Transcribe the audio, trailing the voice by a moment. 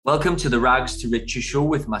Welcome to the Rags to Riches show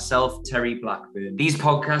with myself, Terry Blackburn. These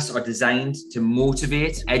podcasts are designed to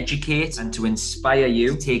motivate, educate, and to inspire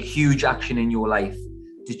you to take huge action in your life,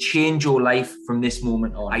 to change your life from this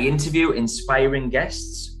moment on. I interview inspiring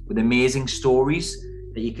guests with amazing stories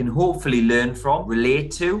that you can hopefully learn from, relate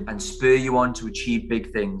to, and spur you on to achieve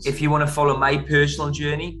big things. If you want to follow my personal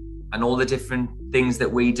journey and all the different things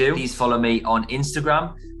that we do, please follow me on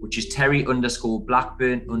Instagram, which is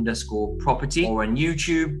Terry_Blackburn_property, or on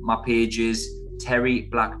YouTube, my page is Terry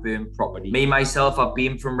Blackburn Property. Me, myself, I've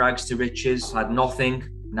been from rags to riches. I've had nothing.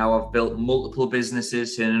 Now I've built multiple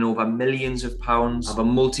businesses, turning over millions of pounds. I have a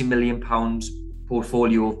multi-million pound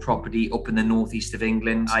portfolio of property up in the northeast of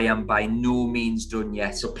England. I am by no means done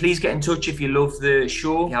yet. So please get in touch if you love the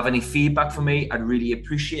show. If you have any feedback for me, I'd really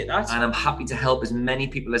appreciate that. And I'm happy to help as many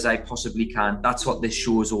people as I possibly can. That's what this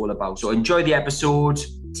show is all about. So enjoy the episode.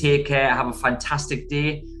 Take care. Have a fantastic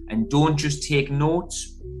day. And don't just take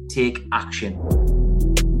notes, take action.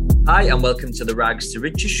 Hi, and welcome to the Rags to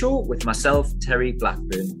Riches show with myself, Terry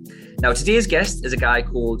Blackburn. Now, today's guest is a guy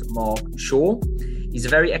called Mark Shaw. He's a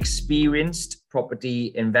very experienced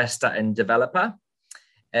property investor and developer.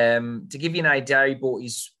 To give you an idea, he bought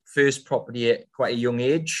his first property at quite a young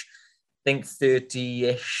age. I think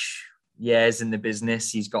 30-ish years in the business.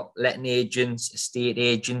 He's got letting agents, estate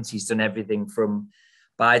agents. He's done everything from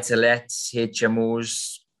buy-to-lets,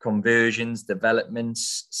 HMOs, conversions,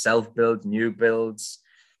 developments, self-build, new builds,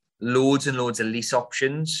 loads and loads of lease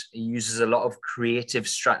options. He uses a lot of creative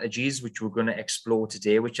strategies, which we're going to explore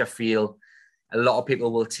today, which I feel a lot of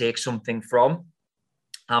people will take something from.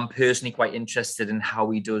 I'm personally quite interested in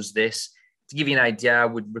how he does this. To give you an idea,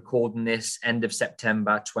 we're recording this end of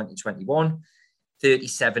September 2021,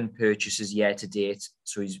 37 purchases year to date.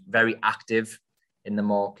 So he's very active in the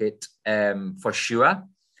market for sure.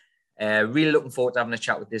 Really looking forward to having a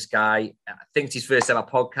chat with this guy. I think it's his first ever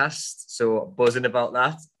podcast, so buzzing about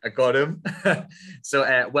that. I got him.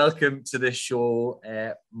 So welcome to the show,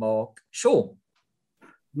 Mark Shaw.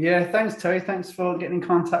 Yeah, thanks, Terry. Thanks for getting in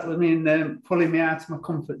contact with me and pulling me out of my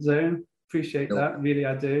comfort zone. Appreciate that. Really,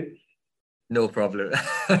 I do. No problem.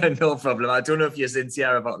 No problem. I don't know if you're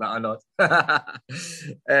sincere about that or not. But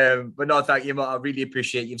no, thank you, Mark. I really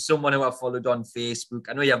appreciate you. Someone who I followed on Facebook.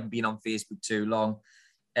 I know you haven't been on Facebook too long,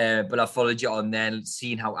 but I followed you on there and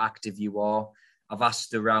seen how active you are. I've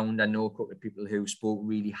asked around. I know a couple of people who spoke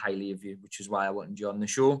really highly of you, which is why I wanted you on the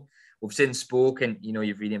show. We've since spoken. You know,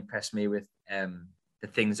 you've really impressed me with the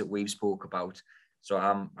things that we've spoke about. So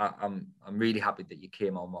I'm really happy that you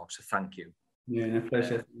came on, Mark. So thank you. Yeah, no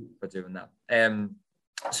pleasure for doing that.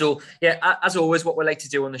 So yeah, as always, what we like to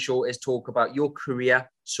do on the show is talk about your career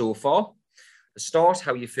so far. The start,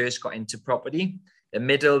 how you first got into property, the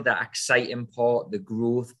middle, the exciting part, the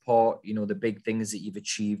growth part, you know, the big things that you've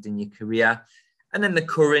achieved in your career. And then the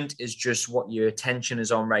current is just what your attention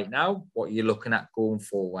is on right now, what you're looking at going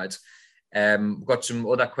forward. We've got some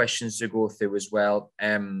other questions to go through as well.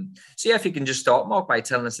 So yeah, if you can just start, Mark, by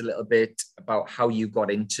telling us a little bit about how you got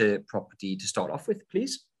into property to start off with,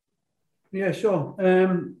 please. Yeah, sure.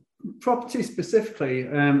 Property specifically,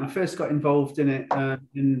 I first got involved in it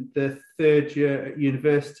in the third year at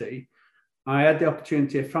university. I had the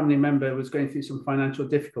opportunity, a family member was going through some financial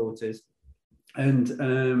difficulties. And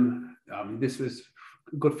this was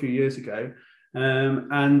a good few years ago.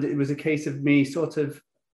 And it was a case of me sort of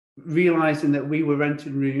realizing that we were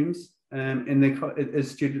renting rooms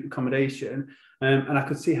as student accommodation, and I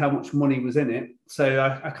could see how much money was in it. So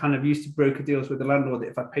I kind of used to broker deals with the landlord that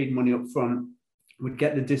if I paid money up front, would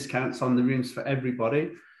get the discounts on the rooms for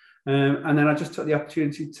everybody. And then I just took the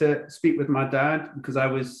opportunity to speak with my dad because I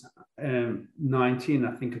was 19,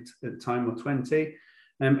 I think at the time, or 20.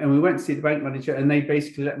 And we went to see the bank manager and they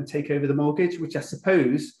basically let me take over the mortgage, which I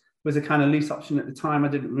suppose was a kind of lease option at the time. I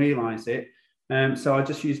didn't realize it. So I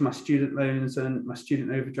just used my student loans and my student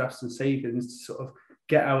overdrafts and savings to sort of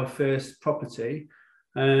get our first property.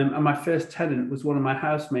 And my first tenant was one of my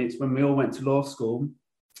housemates when we all went to law school.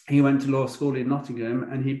 He went to law school in Nottingham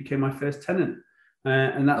and he became my first tenant.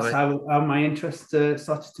 And that's how my interest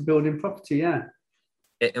started to build in property, yeah.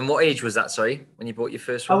 And what age was that, sorry, when you bought your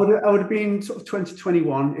first one? I would have been sort of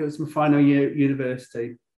 2021. It was my final year at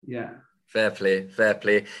university, yeah. Fair play, fair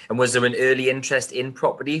play. And was there an early interest in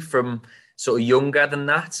property from sort of younger than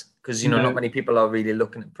that? Because, you know, not many people are really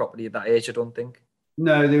looking at property at that age, I don't think.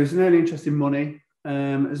 No, there was an early interest in money.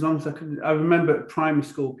 As long as I could, I remember at primary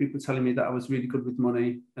school, people telling me that I was really good with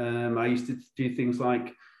money. I used to do things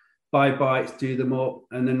like buy bikes, do them up.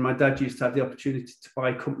 And then my dad used to have the opportunity to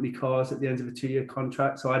buy company cars at the end of a 2-year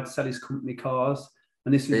contract. So I'd sell his company cars.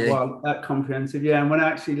 And this was comprehensive. Yeah. And when I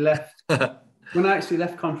actually left When I actually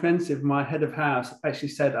left comprehensive, my head of house actually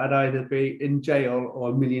said I'd either be in jail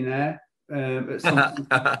or a millionaire at some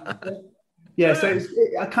point. Yeah, so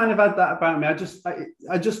I kind of had that about me. I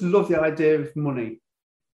just love the idea of money.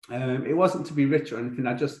 It wasn't to be rich or anything.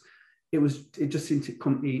 It just seemed to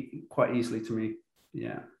come quite easily to me.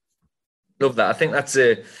 Yeah. Love that. I think that's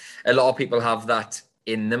a lot of people have that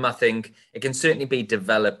in them. I think it can certainly be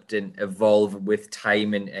developed and evolve with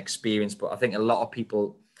time and experience, but I think a lot of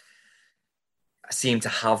people seem to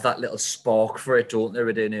have that little spark for it, don't they,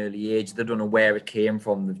 at an early age? They don't know where it came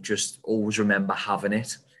from. They just always remember having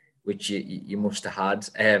it, which you must have had,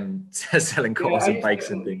 selling cars and bikes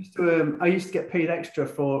and things. I used to get paid extra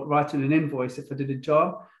for writing an invoice if I did a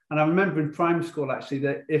job. And I remember in primary school, actually,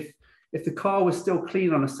 that if the car was still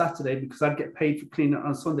clean on a Saturday, because I'd get paid for cleaning it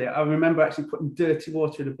on Sunday, I remember actually putting dirty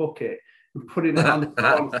water in a bucket and putting it on the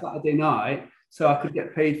car on Saturday night so I could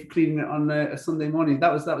get paid for cleaning it on a Sunday morning.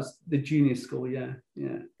 That was the junior school, yeah.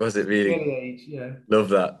 Was it really? Early age, yeah. Love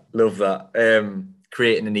that.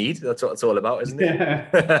 Creating a need, that's what it's all about, isn't it?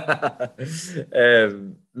 Yeah.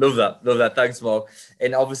 Love that. Thanks, Mark.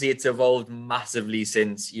 And obviously it's evolved massively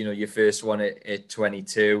since, your first one at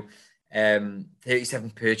 22. 37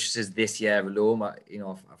 purchases this year alone, I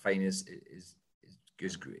find is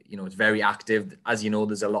great. It's very active. As you know,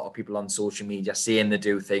 there's a lot of people on social media saying they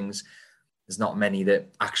do things. There's not many that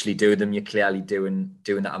actually do them. You're clearly doing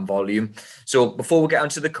that in volume. So before we get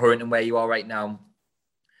onto the current and where you are right now,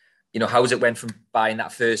 how's it went from buying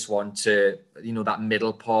that first one to, that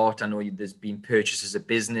middle part? I know there's been purchases of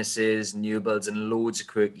businesses, new builds, and loads of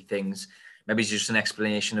quirky things. Maybe it's just an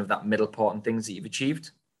explanation of that middle part and things that you've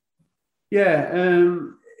achieved. Yeah,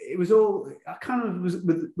 it was all, I kind of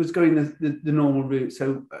was going the normal route.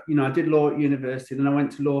 So, I did law at university, then I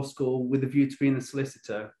went to law school with a view to being a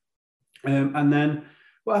solicitor. And then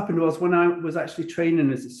what happened was, when I was actually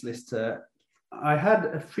training as a solicitor, I had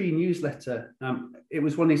a free newsletter. It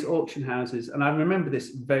was one of these auction houses, and I remember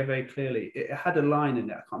this very, very clearly. It had a line in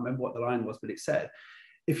it. I can't remember what the line was, but it said,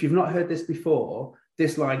 if you've not heard this before,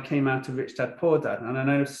 this line came out of Rich Dad, Poor Dad. And I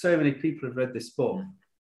know so many people have read this book.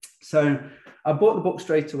 So I bought the book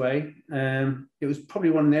straight away. It was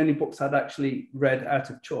probably one of the only books I'd actually read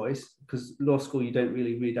out of choice, because law school, you don't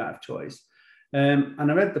really read out of choice. And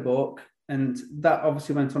I read the book, and that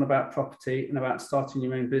obviously went on about property and about starting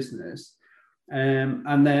your own business.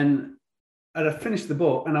 And then I finished the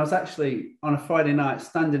book, and I was actually on a Friday night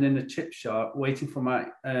standing in a chip shop waiting for my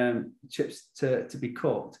chips to be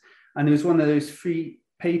cooked. And there was one of those free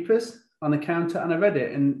papers on the counter, and I read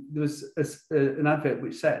it, and there was an advert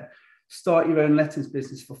which said, start your own lettings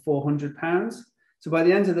business for £400. So by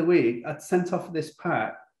the end of the week, I'd sent off this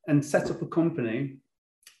pack and set up a company,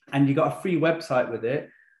 and you got a free website with it.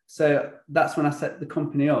 So that's when I set the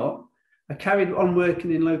company up. I carried on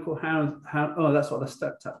working in local house. That's what I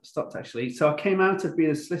stopped actually. So I came out of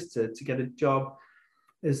being a solicitor to get a job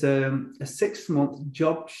as a 6-month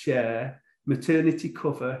job share maternity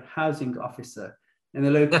cover housing officer in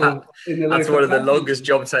the local. That's one of the longest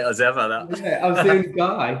job titles ever. Yeah, I was the only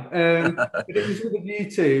guy. But it was with a view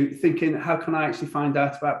to thinking, how can I actually find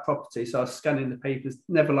out about property? So I was scanning the papers.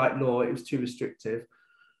 Never liked law; it was too restrictive.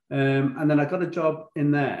 And then I got a job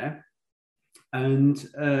in there. And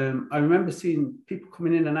I remember seeing people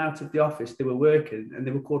coming in and out of the office. They were working, and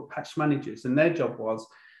they were called patch managers. And their job was,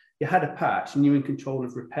 you had a patch and you were in control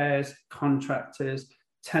of repairs, contractors,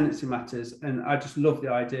 tenancy matters. And I just loved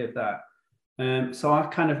the idea of that. So I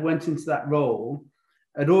kind of went into that role.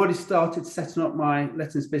 I'd already started setting up my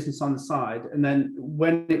lettings business on the side. And then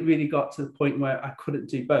when it really got to the point where I couldn't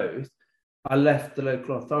do both, I left the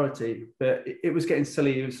local authority. But it was getting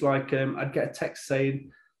silly. It was like I'd get a text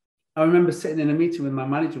saying, I remember sitting in a meeting with my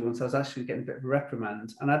manager once. I was actually getting a bit of a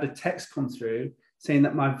reprimand, and I had a text come through saying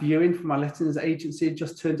that my viewing for my lettings agency had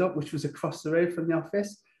just turned up, which was across the road from the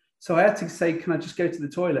office. So I had to say, can I just go to the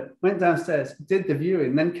toilet? Went downstairs, did the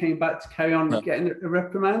viewing, then came back to carry on getting a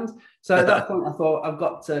reprimand. So at that point, I thought, I've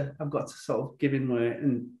got to sort of give in where,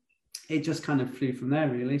 and it just kind of flew from there,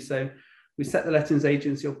 really. So we set the lettings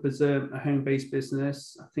agency up as a home-based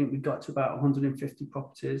business. I think we got to about 150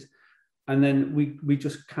 properties. And then we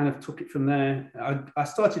just kind of took it from there. I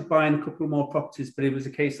started buying a couple more properties, but it was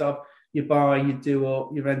a case of you buy, you do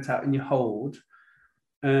up, you rent out, and you hold.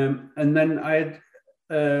 And then I had,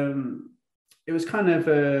 it was kind of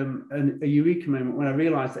a eureka moment when I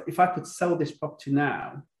realized that if I could sell this property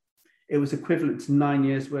now, it was equivalent to 9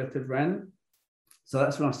 years worth of rent. So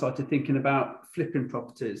that's when I started thinking about flipping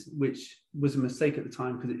properties, which was a mistake at the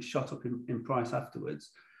time because it shot up in price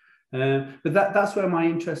afterwards. But that's where my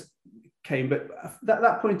interest came. But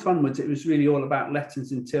that point onwards, it was really all about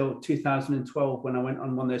lettings until 2012 when I went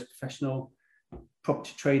on one of those professional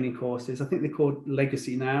property training courses. I think they're called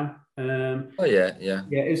Legacy now. Oh yeah. Yeah,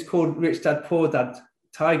 it was called Rich Dad Poor Dad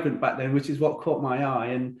Tigrant back then, which is what caught my eye.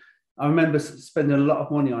 And I remember spending a lot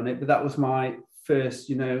of money on it, but that was my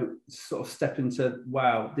first, sort of step into,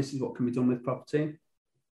 wow, this is what can be done with property.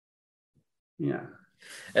 Yeah.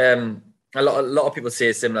 A lot of people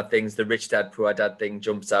say similar things. The Rich Dad Poor Dad thing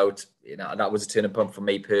jumps out. That was a turning point for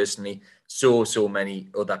me personally. So many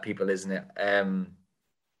other people, isn't it?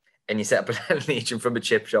 And you set up an agent from a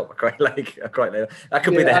chip shop. I quite like that.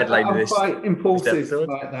 Could be the headline of this. I'm quite impulsive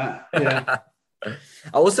like that. Yeah.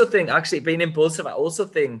 I also think, actually, being impulsive, I also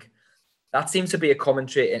think that seems to be a common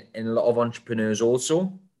trait in a lot of entrepreneurs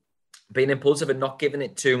also. Being impulsive and not giving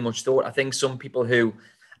it too much thought. I think some people who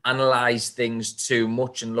analyze things too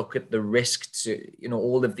much and look at the risk to,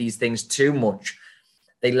 all of these things too much,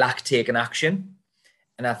 they lack taking action.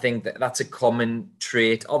 And I think that's a common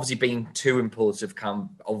trait. Obviously, being too impulsive can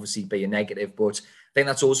obviously be a negative, but I think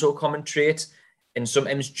that's also a common trait. And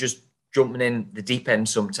sometimes just jumping in the deep end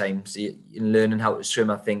sometimes, learning how to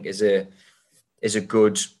swim, I think is a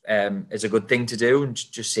good thing to do. And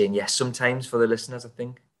just saying yes sometimes for the listeners, I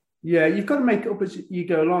think. Yeah, you've got to make it up as you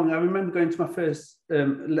go along. I remember going to my first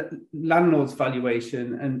landlord's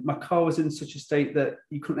valuation, and my car was in such a state that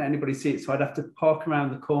you couldn't let anybody see it. So I'd have to park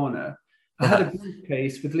around the corner. I had a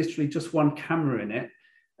briefcase with literally just one camera in it.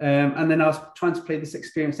 And then I was trying to play this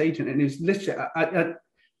experienced agent, and it was literally,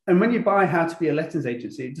 and when you buy how to be a lettings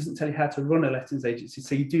agency, it doesn't tell you how to run a lettings agency.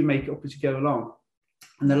 So you do make it up as you go along.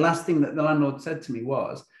 And the last thing that the landlord said to me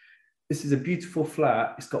was, this is a beautiful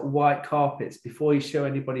flat. It's got white carpets. Before you show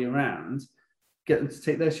anybody around, get them to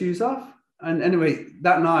take their shoes off. And anyway,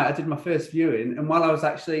 that night I did my first viewing. And while I was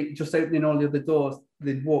actually just opening all the other doors,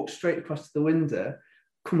 they'd walk straight across to the window,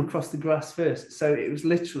 come across the grass first. So it was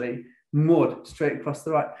literally mud straight across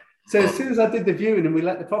the right. So as soon as I did the viewing and we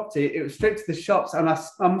let the property, it was straight to the shops. And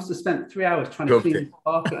I must have spent 3 hours trying to clean the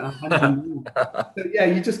carpet. So yeah,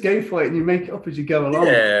 you just go for it and you make it up as you go along.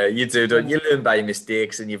 Yeah, you do. Don't you? Learn by your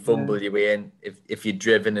mistakes and you fumble your way in. If you're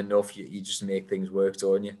driven enough, you just make things work,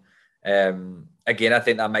 don't you? Again, I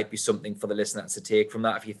think that might be something for the listeners to take from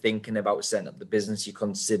that. If you're thinking about setting up the business, you're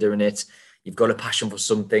considering it, you've got a passion for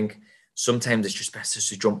something, sometimes it's just best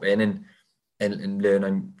to jump in and learn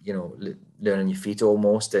on, learn on your feet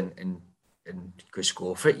almost and just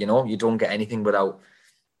go for it. You don't get anything without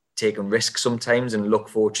taking risks sometimes, and luck,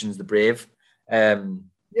 fortune's the brave.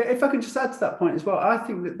 Yeah, if I can just add to that point as well, I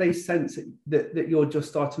think that they sense that you're just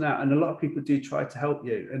starting out, and a lot of people do try to help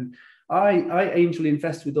you. And I angel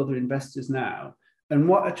invest with other investors now, and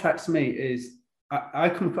what attracts me is I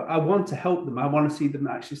want to help them. I want to see them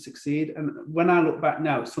actually succeed. And when I look back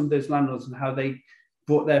now at some of those landlords and how they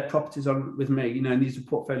brought their properties on with me, and these are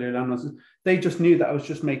portfolio landlords, they just knew that I was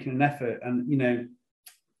just making an effort. And,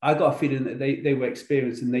 I got a feeling that they were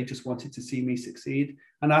experienced and they just wanted to see me succeed.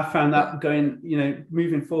 And I found that going,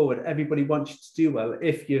 moving forward, everybody wants you to do well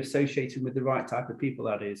if you're associated with the right type of people,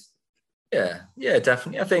 that is. Yeah,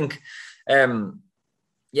 definitely. I think,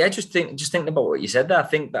 just thinking about what you said there, I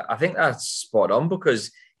think that's spot on,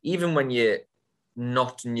 because even when you're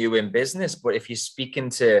not new in business, but if you're speaking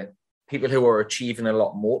to people who are achieving a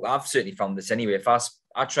lot more, I've certainly found this anyway. If I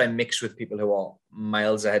try and mix with people who are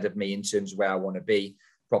miles ahead of me in terms of where I want to be,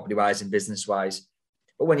 property-wise and business-wise.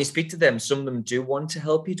 But when you speak to them, some of them do want to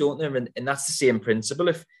help you, don't they? And that's the same principle.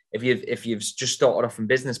 If you've just started off in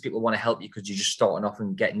business, people want to help you because you're just starting off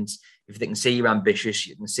and if they can see you're ambitious,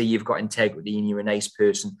 you can see you've got integrity and you're a nice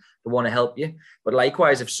person, they want to help you. But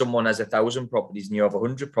likewise, if someone has 1,000 properties and you have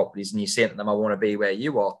 100 properties and you're saying to them, I want to be where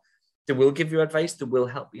you are, they will give you advice, they will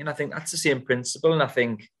help you. And I think that's the same principle. And I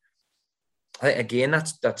think again,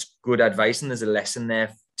 that's good advice. And there's a lesson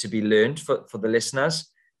there to be learned for the listeners.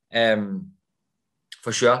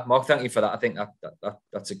 For sure. Mark, thank you for that. I think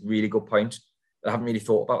that's a really good point that I haven't really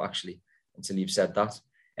thought about actually until you've said that.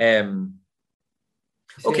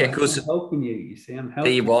 Okay, cool. I'm helping you. You see, I'm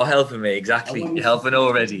helping. You are helping me, exactly. You're helping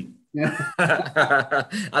already. Yeah.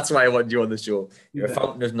 That's why I wanted you on the show. You're a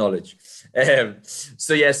fountain of knowledge.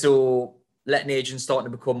 So letting agents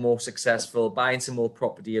starting to become more successful, buying some more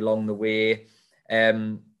property along the way.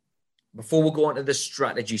 Before we go on to the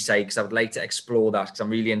strategy side, because I would like to explore that, because I'm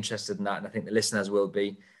really interested in that, and I think the listeners will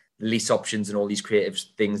be, the lease options and all these creative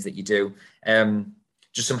things that you do.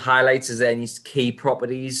 Just some highlights. Is there any key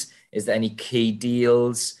properties? Is there any key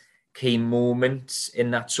deals, key moments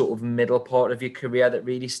in that sort of middle part of your career that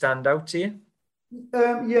really stand out to you?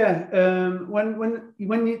 When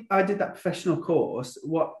I did that professional course,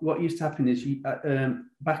 what used to happen is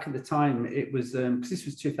back at the time, it was because this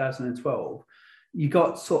was 2012. you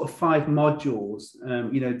got sort of 5 modules,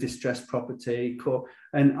 distressed property,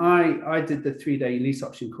 and I did the 3-day lease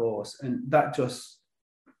option course, and that just,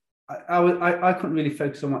 I couldn't really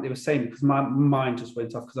focus on what they were saying because my mind just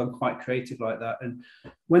went off because I'm quite creative like that. And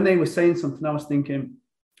when they were saying something, I was thinking,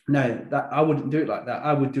 no, that I wouldn't do it like that.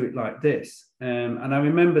 I would do it like this. And I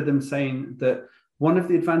remember them saying that one of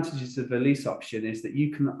the advantages of a lease option is that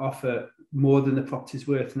you can offer more than the property's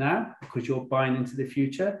worth now because you're buying into the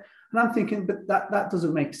future. And I'm thinking, but that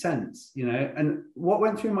doesn't make sense, And what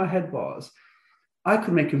went through my head was, I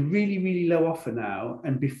could make a really, really low offer now,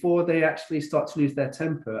 and before they actually start to lose their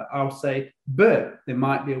temper, I'll say, but there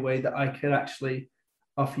might be a way that I could actually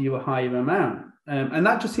offer you a higher amount. And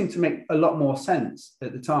that just seemed to make a lot more sense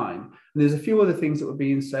at the time. And there's a few other things that were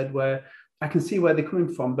being said where I can see where they're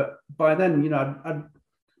coming from, but by then, I'd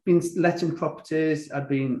been letting properties, I'd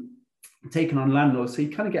been taking on landlords, so you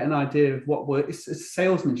kind of get an idea of it's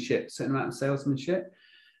salesmanship, certain amount of salesmanship.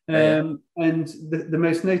 And the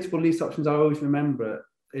most notable lease options I always remember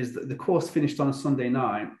is that the course finished on a Sunday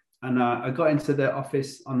night, and I got into the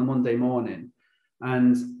office on the Monday morning,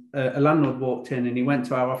 and a landlord walked in and he went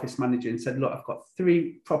to our office manager and said, look, I've got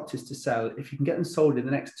 3 properties to sell. If you can get them sold in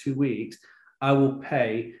the next 2 weeks, I will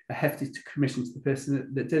pay a hefty commission to the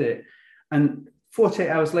person that did it. And 48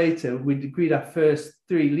 hours later, we'd agreed our first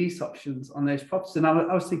 3 lease options on those properties. And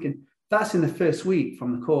I was thinking, that's in the first week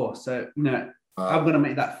from the course. So, I'm going to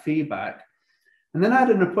make that feedback. And then I had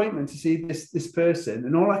an appointment to see this person,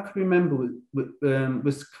 and all I could remember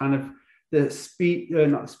was kind of the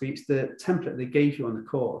template they gave you on the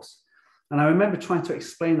course. And I remember trying to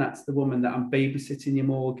explain that to the woman, that I'm babysitting your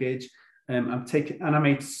mortgage, and I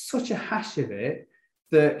made such a hash of it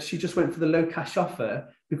that she just went for the low cash offer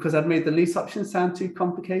because I'd made the lease option sound too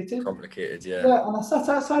complicated. Yeah. Yeah, and I sat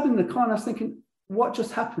outside in the car and I was thinking, what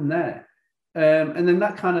just happened there? And then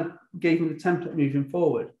that kind of gave me the template moving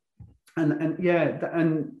forward. And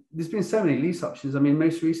there's been so many lease options. I mean,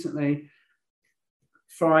 most recently,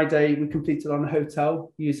 Friday, we completed on a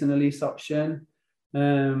hotel using a lease option.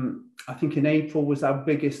 I think in April was our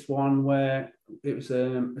biggest one, where it was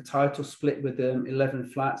a title split with 11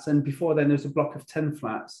 flats. And before then, there was a block of 10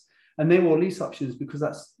 flats. And they were all lease options because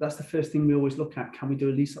that's the first thing we always look at. Can we do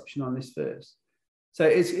a lease option on this first? So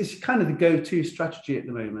it's kind of the go-to strategy at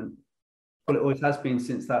the moment. Well, it always has been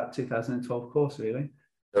since that 2012 course, really.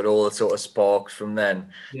 It all sort of sparks from then.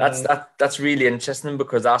 Yeah. That's really interesting,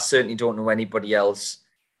 because I certainly don't know anybody else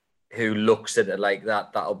who looks at it like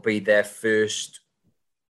that. That'll be their first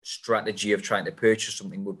strategy of trying to purchase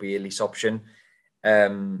something, would be a lease option.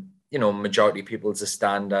 Majority of people, it's a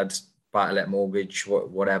standard buy-to-let mortgage,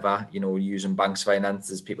 whatever, using banks finance.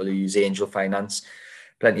 There's people who use angel finance,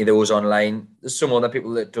 plenty of those online. There's some other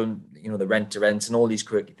people that done, the rent to rent and all these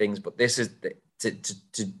quirky things. But this is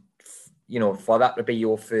for that to be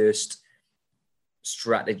your first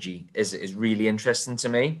strategy is really interesting to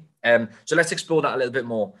me. So let's explore that a little bit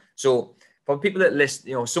more. So for people that list,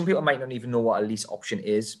 some people might not even know what a lease option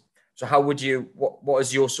is. So how would you, what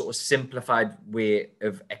is your sort of simplified way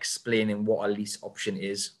of explaining what a lease option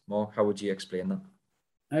is? Mark, how would you explain that?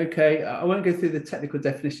 Okay, I won't go through the technical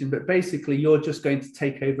definition, but basically you're just going to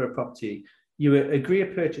take over a property. You agree a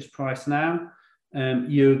purchase price now.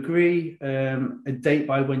 You agree a date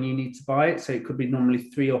by when you need to buy it. So it could be normally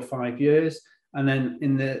 3 or 5 years. And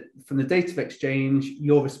then from the date of exchange,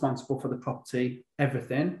 you're responsible for the property,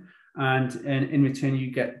 everything. And in return,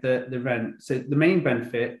 you get the rent. So the main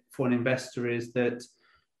benefit for an investor is that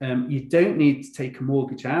you don't need to take a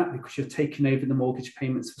mortgage out because you're taking over the mortgage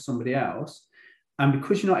payments for somebody else. And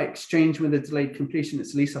because you're not exchanging with a delayed completion,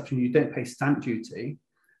 it's a lease option, you don't pay stamp duty,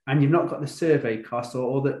 and you've not got the survey cost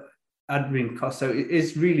or the admin cost. So it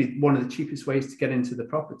is really one of the cheapest ways to get into the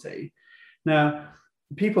property. Now,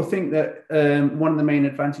 people think that one of the main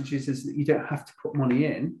advantages is that you don't have to put money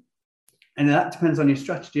in. And that depends on your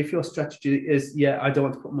strategy. If your strategy is, I don't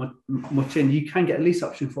want to put much in, you can get a lease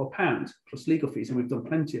option for £1 plus legal fees, and we've done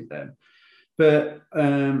plenty of them. But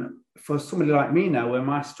for somebody like me now, where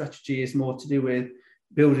my strategy is more to do with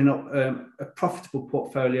building up a profitable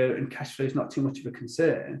portfolio and cash flow is not too much of a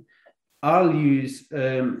concern, I'll use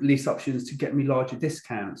lease options to get me larger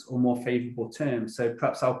discounts or more favourable terms. So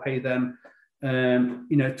perhaps I'll pay them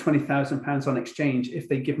 £20,000 on exchange if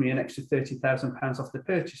they give me an extra £30,000 off the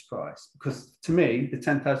purchase price, because to me the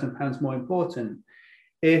 £10,000 more important.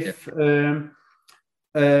 If a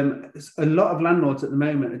lot of landlords at the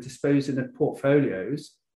moment are disposing of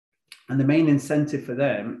portfolios, and the main incentive for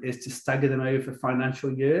them is to stagger them over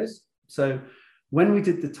financial years. So when we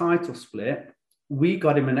did the title split, we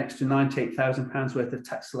got him an extra £98,000 worth of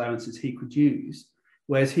tax allowances he could use,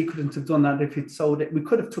 whereas he couldn't have done that if he'd sold it. We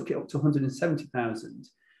could have took it up to 170,000,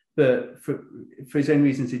 but for his own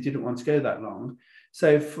reasons, he didn't want to go that long.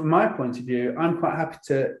 So from my point of view, I'm quite happy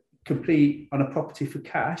to complete on a property for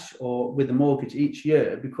cash or with a mortgage each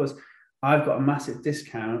year, because I've got a massive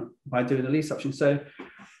discount by doing a lease option. So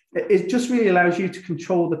it just really allows you to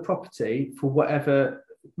control the property for whatever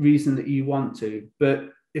reason that you want to. But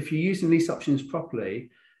if you're using lease options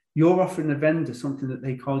properly, you're offering a vendor something that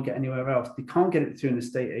they can't get anywhere else. They can't get it through an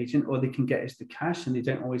estate agent, or they can get it as the cash, and they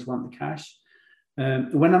don't always want the cash.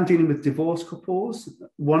 When I'm dealing with divorced couples,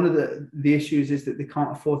 one of the issues is that they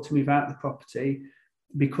can't afford to move out of the property,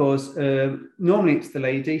 because normally it's the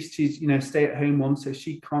lady, she's stay-at-home mum, so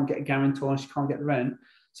she can't get a guarantor and she can't get the rent.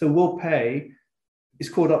 So we'll pay, it's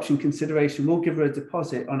called option consideration, we'll give her a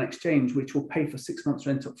deposit on exchange, which will pay for 6 months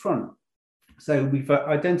rent up front. So we've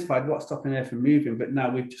identified what's stopping her from moving, but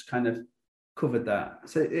now we've just kind of covered that.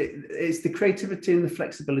 So it's the creativity and the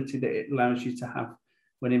flexibility that it allows you to have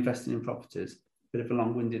when investing in properties. Bit of a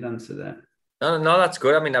long-winded answer there. No, that's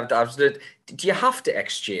good. I mean, do you have to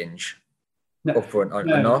exchange upfront or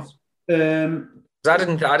not?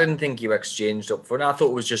 I didn't think you exchanged upfront. I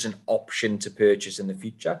thought it was just an option to purchase in the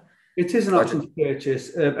future. It is an option to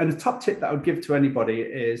purchase, and a top tip that I would give to anybody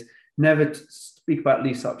is never to speak about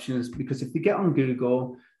lease options, because if you get on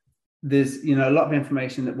Google, there's a lot of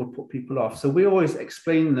information that will put people off. So we always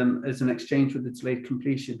explain them as an exchange with a delayed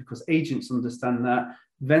completion, because agents understand that,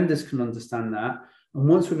 vendors can understand that. And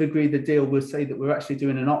once we've agreed the deal, we'll say that we're actually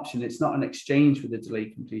doing an option. It's not an exchange with a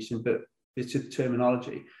delayed completion, but it's just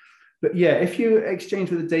terminology. But yeah, if you exchange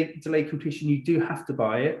with a delayed completion, you do have to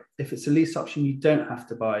buy it. If it's a lease option, you don't have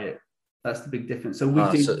to buy it. That's the big difference. So we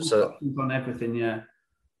do options on everything, yeah.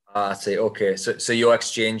 I see. Okay, so you're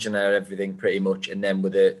exchanging everything pretty much, and then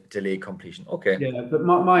with a delayed completion. Okay. Yeah, but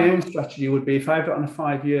my own strategy would be, if I have it on a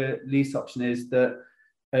 5-year lease option, is that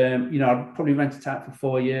I'll probably rent it out for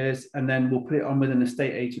 4 years, and then we'll put it on with an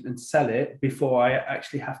estate agent and sell it before I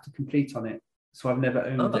actually have to complete on it. So I've never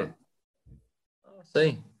owned it. I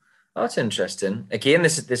see. That's interesting. Again,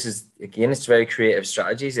 this is it's very creative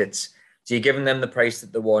strategies. So you're giving them the price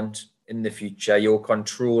that they want in the future. You're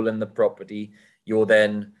controlling the property. You're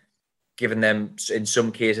then giving them, in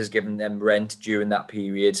some cases, giving them rent during that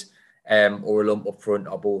period, or a lump up front,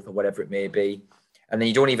 or both, or whatever it may be. And then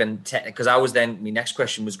you don't even, because my next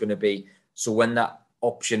question was going to be, so when that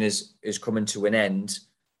option is coming to an end,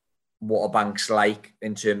 what are banks like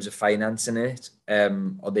in terms of financing it?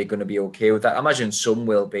 Are they going to be okay with that? I imagine some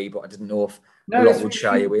will be, but I didn't know if a lot would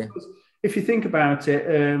shy away. If you think about it,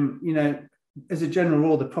 as a general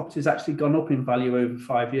rule, the property's actually gone up in value over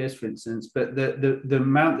 5 years, for instance, but the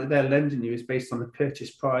amount that they're lending you is based on the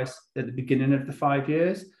purchase price at the beginning of the 5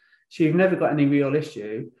 years. So you've never got any real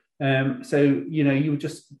issue. So, you would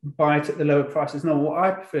just buy it at the lower prices. No, what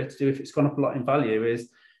I prefer to do, if it's gone up a lot in value, is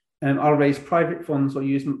I'll raise private funds or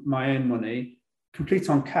use my own money, complete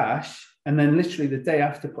on cash, and then literally the day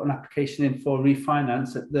after put an application in for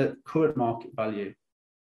refinance at the current market value.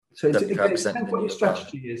 So it depends what your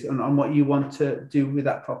strategy is on what you want to do with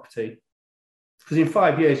that property. Because in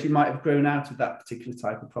 5 years, you might have grown out of that particular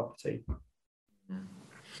type of property.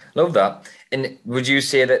 Love that. And would you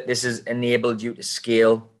say that this has enabled you to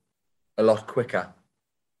scale a lot quicker?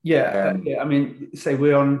 Yeah. I mean, say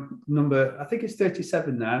we're on number, I think it's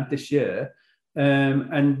 37 now this year.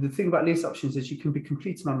 And the thing about lease options is you can be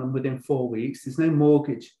completing on them within 4 weeks. There's no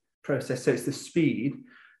mortgage process, so it's the speed.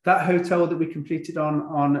 That hotel that we completed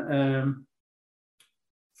on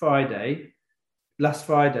last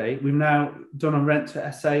Friday, we've now done a rent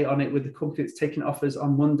to SA on it with the company that's taking offers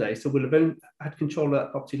on Monday. So we'll have only had control of that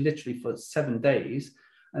property literally for 7 days,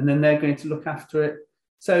 and then they're going to look after it.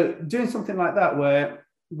 So doing something like that, where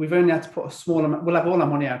we've only had to put a small amount, we'll have all our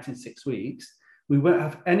money out in 6 weeks. We won't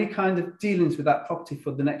have any kind of dealings with that property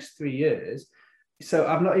for the next 3 years. So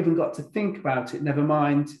I've not even got to think about it, never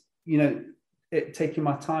mind, it taking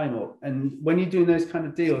my time up. And when you're doing those kind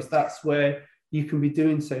of deals, that's where you can be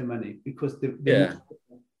doing so many, because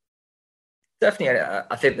definitely.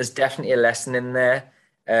 I think there's definitely a lesson in there.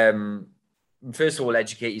 First of all,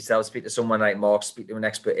 educate yourself, speak to someone like Mark, speak to an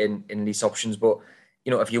expert in these options. But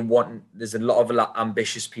if you want, there's a lot of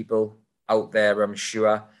ambitious people out there, I'm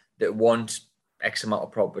sure, that want X amount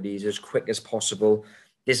of properties as quick as possible.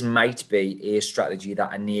 This might be a strategy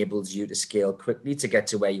that enables you to scale quickly to get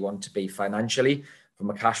to where you want to be financially,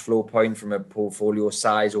 from a cash flow point, from a portfolio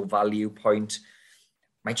size or value point.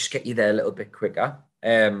 Might just get you there a little bit quicker.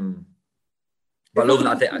 But I love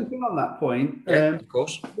that. On that point, of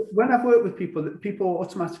course. When I've worked with people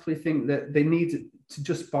automatically think that they need to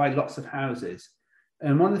just buy lots of houses.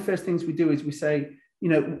 And one of the first things we do is we say,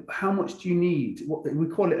 how much do you need? What we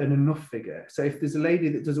call it an enough figure. So if there's a lady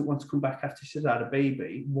that doesn't want to come back after she's had a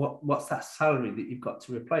baby, what's that salary that you've got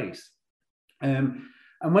to replace? And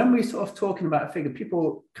when we're sort of talking about a figure,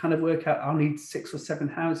 people kind of work out, I'll need 6 or 7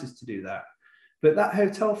 houses to do that. But that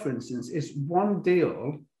hotel, for instance, is one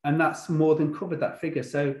deal, and that's more than covered that figure.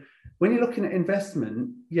 So when you're looking at investment,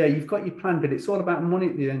 yeah, you've got your plan, but it's all about money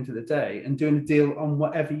at the end of the day and doing a deal on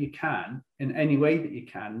whatever you can in any way that you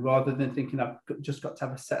can, rather than thinking I've just got to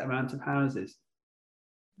have a set amount of houses.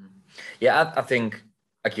 Yeah, I think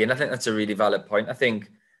that's a really valid point.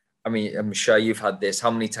 I'm sure you've had this. How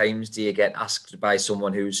many times do you get asked by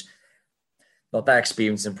someone who's not that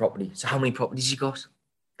experienced in property? So how many properties you got?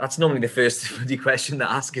 That's normally the first question to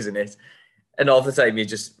ask, isn't it? And all the time you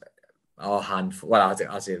just, a handful. Well,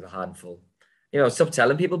 I say a handful. Stop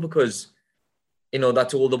telling people, because,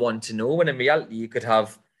 that's all they want to know. When in reality, you could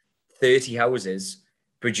have 30 houses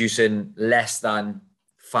producing less than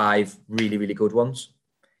 5 really, really good ones,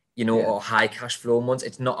 or high cash flow ones.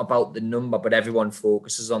 It's not about the number, but everyone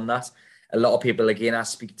focuses on that. A lot of people, again, I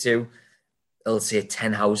speak to, they'll say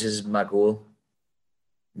 10 houses is my goal.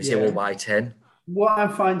 We say, well, why 10? What I'm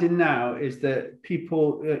finding now is that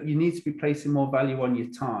people, you need to be placing more value on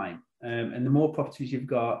your time. And the more properties you've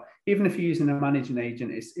got, even if you're using a managing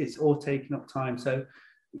agent, it's all taking up time. So,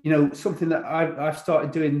 something that I've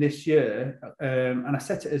started doing this year, and I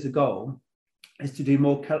set it as a goal, is to do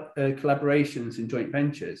more collaborations and joint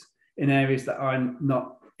ventures in areas that I'm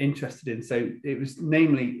not interested in. So it was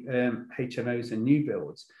namely HMOs and new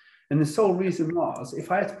builds. And the sole reason was,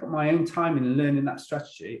 if I had to put my own time in learning that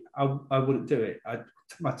strategy, I wouldn't do it.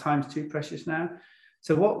 My time's too precious now.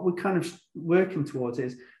 So what we're kind of working towards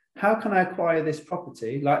is, how can I acquire this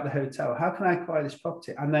property, like the hotel? How can I acquire this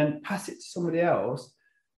property and then pass it to somebody else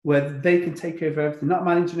where they can take over everything? Not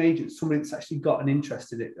managing agent, somebody that's actually got an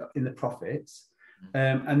interest in the profits.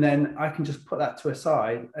 And then I can just put that to a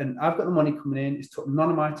side, and I've got the money coming in. It's took none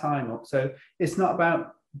of my time up. So it's not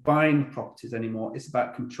about buying properties anymore. It's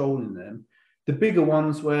about controlling them. The bigger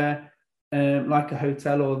ones where, like a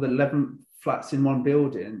hotel or the 11 flats in one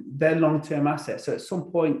building, they're long-term assets. So at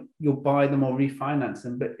some point you'll buy them or refinance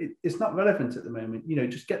them, but it's not relevant at the moment.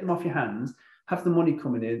 Just get them off your hands, have the money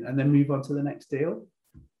coming in, and then move on to the next deal.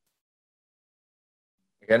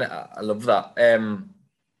 Again, I love that.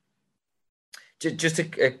 Just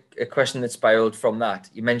a question that spiraled from that.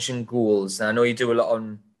 You mentioned goals, and I know you do a lot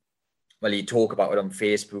on, you talk about it on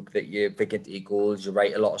Facebook, that you're big into your goals, you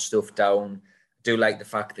write a lot of stuff down. I do like the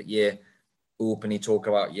fact that you openly talk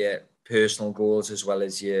about your personal goals as well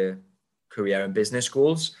as your career and business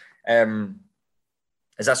goals.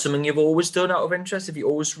 Is that something you've always done out of interest? Have you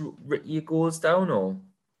always written your goals down, or?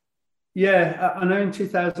 Yeah, I know in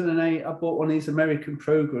 2008, I bought one of these American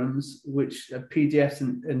programs, which PDFs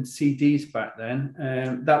and CDs back then.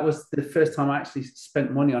 That was the first time I actually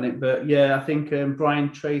spent money on it. But yeah, I think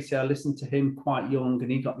Brian Tracy, I listened to him quite young,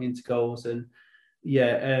 and he got me into goals. And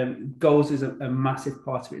yeah, goals is a massive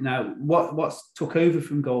part of it. Now, what's took over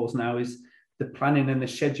from goals now is the planning and the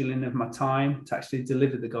scheduling of my time to actually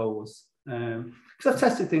deliver the goals. Because I've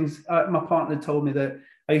tested things. My partner told me that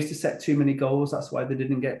I used to set too many goals. That's why they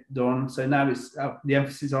didn't get done. So now it's the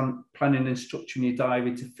emphasis on planning and structuring your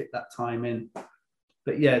diary to fit that time in.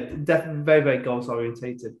 But yeah, definitely very, very goals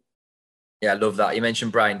orientated. Yeah, I love that. You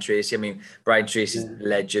mentioned Brian Tracy. I mean, Brian Tracy's a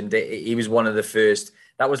legend. He was one of the first.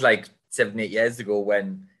 That was like 7-8 years ago,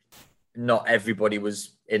 when not everybody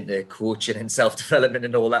was into coaching and self-development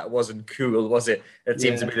and all that. It wasn't cool, was it? It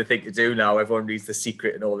seems to be the thing to do now. Everyone reads The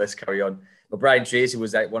Secret and all this carry on. But Brian Tracy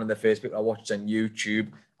was like one of the first people I watched on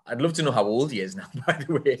YouTube. I'd love to know how old he is now, by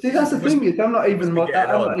the way. See, that's the thing is, I'm not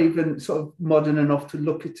even sort of modern enough to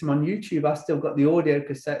look at him on YouTube. I've still got the audio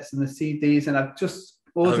cassettes and the CDs, and I've just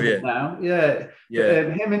ordered it now. Yeah.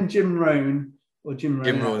 Him and Jim Rohn, Jim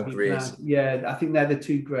Rohn, great. Yeah, I think they're the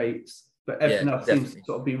two greats. But everything else seems to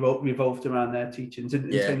sort of be revolved around their teachings,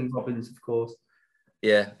 and Tony Robbins, of course.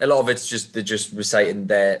 Yeah, a lot of it's just they're just reciting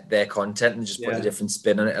their content and just putting a different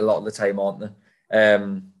spin on it a lot of the time, aren't they?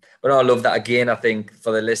 But I love that. Again, I think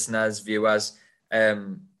for the listeners, viewers,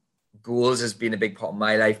 goals has been a big part of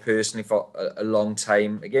my life personally for a long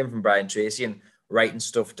time. Again, from Brian Tracy, and writing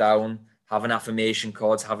stuff down, having affirmation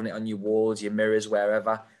cards, having it on your walls, your mirrors,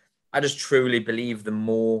 wherever. I just truly believe the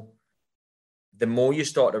more you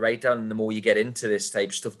start to write down and the more you get into this type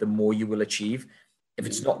of stuff, the more you will achieve. If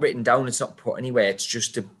it's not written down, it's not put anywhere. It's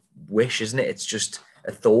just a wish, isn't it? It's just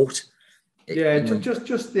a thought.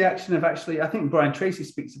 Just the action of actually, I think Brian Tracy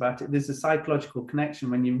speaks about it. There's a psychological connection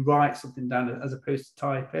when you write something down as opposed to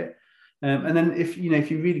type it. And then if you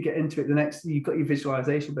really get into it, the next, you've got your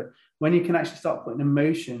visualization, but when you can actually start putting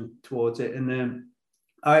emotion towards it, and then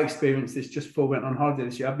I experienced this just before I went on holiday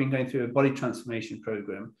this year. I've been going through a body transformation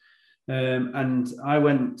program. And I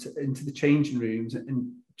went into the changing rooms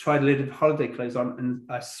and tried a lid of holiday clothes on. And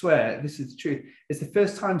I swear, this is the truth. It's the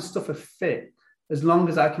first time stuff have fit as long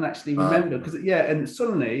as I can actually remember. Because, and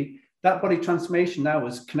suddenly that body transformation now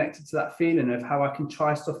was connected to that feeling of how I can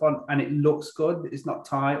try stuff on and it looks good. It's not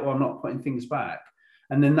tight or I'm not putting things back.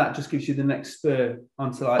 And then that just gives you the next spur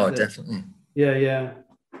onto like definitely. Yeah.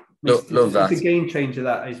 Love that. It's a game changer,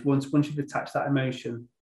 that is, once you've attached that emotion.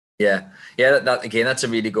 Yeah. That again, that's a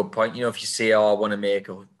really good point. You know, if you say, "Oh, I want to make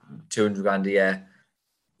 200 grand a year,"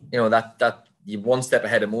 you know, that you're one step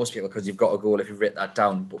ahead of most people because you've got a goal if you've written that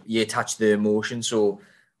down. But you attach the emotion. So,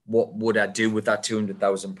 what would I do with that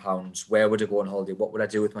 £200,000? Where would I go on holiday? What would I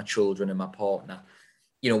do with my children and my partner?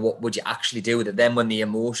 You know, what would you actually do with it? Then when the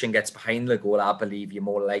emotion gets behind the goal, I believe you're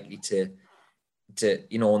more likely to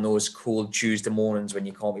you know, on those cold Tuesday mornings when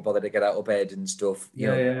you can't be bothered to get out of bed and stuff, you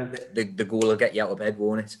know, the goal will get you out of bed,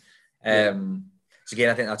 won't it? So again,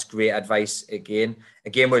 I think that's great advice. Again,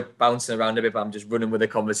 we're bouncing around a bit, but I'm just running with the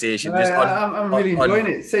conversation. I'm really enjoying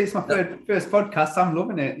it. Say it's my first podcast. I'm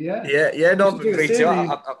loving it. Yeah. No, me too.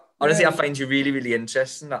 Honestly, I find you really, really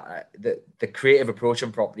interesting. The creative approach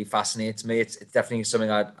on property fascinates me. It's definitely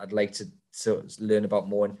something I'd like to learn about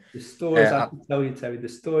more. And the stories I could tell you, Terry. The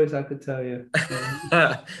stories I could tell you.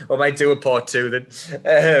 We might do a part 2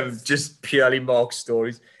 then. Just purely Mark's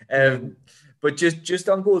stories. But just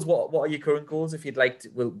on goals, what are your current goals? If you'd like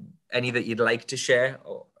to, any that you'd like to share?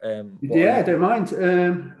 Or, I don't mind.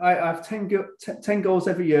 I have 10 goals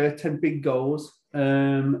every year, 10 big goals.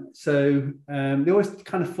 So they always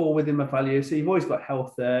kind of fall within my values. So you've always got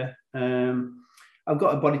health there. I've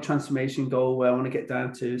got a body transformation goal where I want to get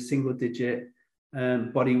down to single digit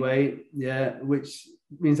body weight. Which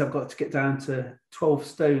means I've got to get down to 12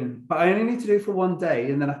 stone. But I only need to do it for one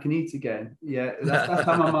day and then I can eat again. That's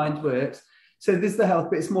how my mind works. So there's the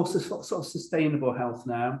health, but it's more sort of sustainable health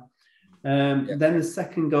now. Then the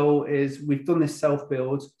second goal is we've done this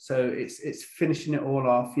self-build. So it's finishing it all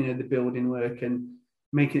off, you know, the building work and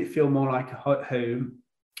making it feel more like a home.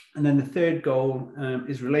 And then the third goal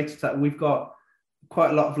is related to that. We've got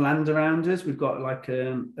quite a lot of land around us. We've got like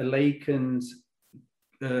a lake and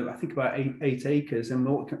I think about 8 acres. And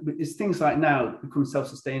it's things like now become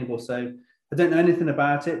self-sustainable. So I don't know anything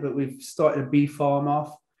about it, but we've started a bee farm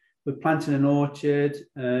off. We're planting an orchard.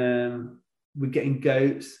 We're getting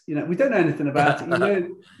goats. You know, we don't know anything about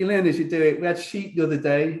it. You learn as you do it. We had sheep the other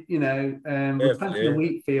day. You know, we're planting a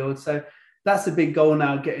wheat field. So that's a big goal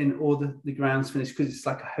now, getting all the grounds finished because it's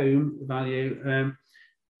like a home value.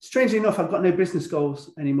 Strangely enough, I've got no business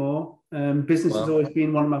goals anymore. Business has always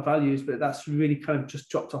been one of my values, but that's really kind of just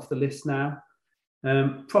dropped off the list now.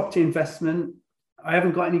 Property investment, I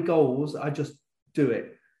haven't got any goals. I just do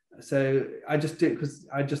it. So I just do it because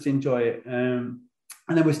I just enjoy it. And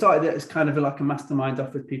then we started it as kind of like a mastermind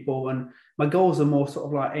off with people. And my goals are more sort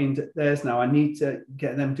of like aimed at theirs now. I need to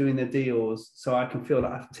get them doing their deals so I can feel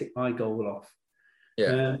that I've ticked my goal off.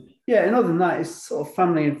 And other than that, it's sort of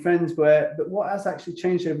family and friends but what has actually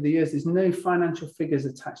changed over the years, there's no financial figures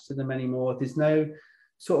attached to them anymore. There's no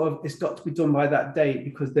sort of, it's got to be done by that date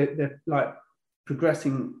because they're like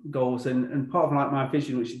progressing goals and part of like my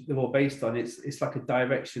vision, which they're all based on, it's like a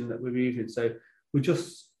direction that we're moving. So we're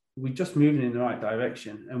just moving in the right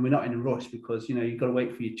direction and we're not in a rush because, you know, you've got to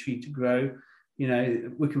wait for your tree to grow. You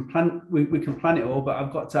know, we can plan it all, but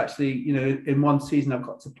I've got to actually, you know, in one season, I've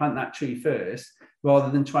got to plant that tree first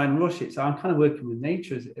rather than try and rush it. So I'm kind of working with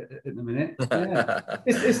nature at the minute.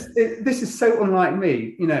 This is so unlike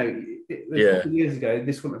me. You know, a couple of years ago,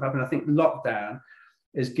 this wouldn't have happened. I think lockdown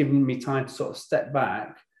has given me time to sort of step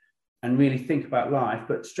back and really think about life.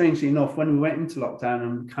 But strangely enough, when we went into lockdown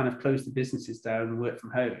and kind of closed the businesses down and worked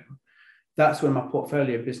from home, that's when my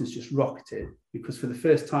portfolio business just rocketed because for the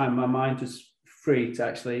first time, my mind was free to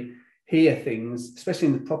actually hear things, especially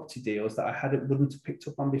in the property deals that I wouldn't have picked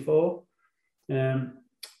up on before. And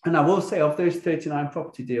I will say of those 37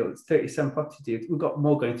 property deals, we've got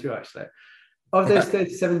more going through actually. Of those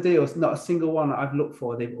 37 deals, not a single one that I've looked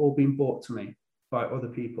for, they've all been bought to me by other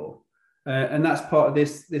people. And that's part of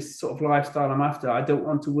this sort of lifestyle I'm after. I don't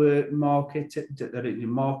want to market it. I don't do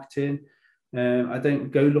marketing. I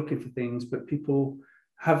don't go looking for things, but people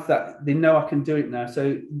have that. They know I can do it now.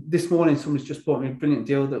 So this morning, someone's just bought me a brilliant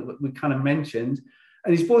deal that we kind of mentioned.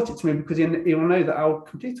 And he's bought it to me because he will know that I'll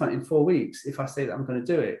complete on it in 4 weeks if I say that I'm going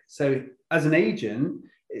to do it. So as an agent,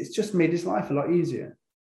 it's just made his life a lot easier,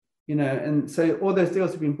 you know. And so all those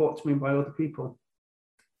deals have been bought to me by other people.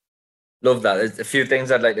 Love that. There's a few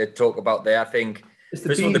things I'd like to talk about there. I think It's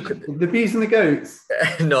the bees and the goats.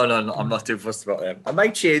 No, I'm not too fussed about them. I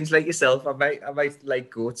might change like yourself. I might like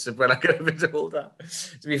goats when I get a bit older.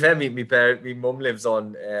 To be fair, my mum lives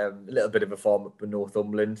on a little bit of a farm up in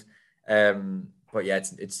Northumberland. But yeah,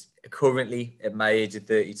 it's currently at my age of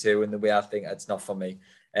 32, and the way I think it's not for me.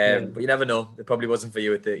 But you never know. It probably wasn't for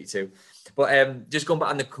you at 32. But just going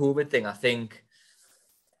back on the COVID thing, I think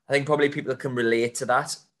probably people can relate to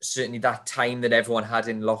that. Certainly that time that everyone had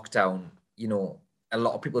in lockdown, you know, a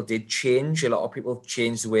lot of people did change. A lot of people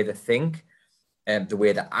changed the way they think, the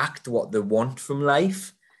way they act, what they want from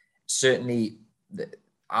life. Certainly,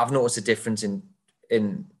 I've noticed a difference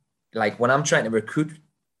in like when I'm trying to recruit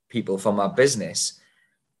people for my business,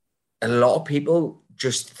 a lot of people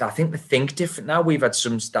I think they think different now. We've had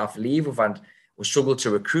some staff leave. We struggled to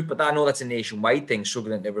recruit, but I know that's a nationwide thing,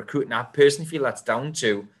 struggling to recruit. And I personally feel that's down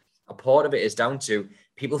to, a part of it is down to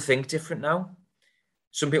people think different now.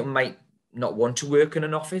 Some people might not want to work in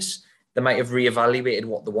an office. They might have reevaluated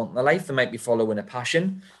what they want in their life. They might be following a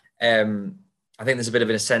passion. I think there's a bit of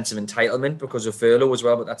a sense of entitlement because of furlough as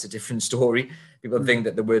well, but that's a different story. People think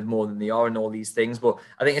that they're worth more than they are and all these things. But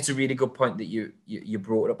I think it's a really good point that you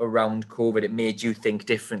brought up around COVID. It made you think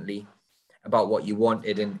differently about what you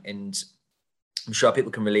wanted, and I'm sure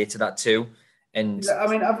people can relate to that too. And I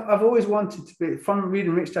mean, I've always wanted to be, from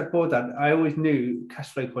reading Rich Dad Poor Dad, I always knew cash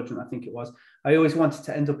flow quadrant, I think it was. I always wanted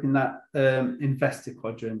to end up in that investor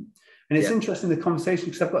quadrant. And it's interesting, the conversation,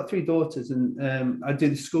 because I've got 3 daughters and I do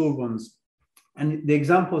the school runs. And the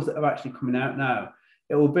examples that are actually coming out now,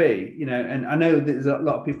 it will be, you know, and I know there's a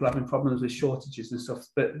lot of people having problems with shortages and stuff,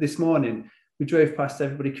 but this morning we drove past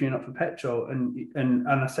everybody queuing up for petrol, and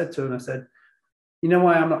I said to her, I said, you know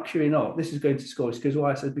why I'm not queuing up? This is going to school. She goes,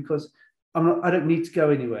 why? I said, because I don't need to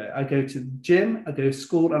go anywhere. I go to the gym, I go to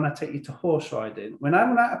school, and I take you to horse riding. When I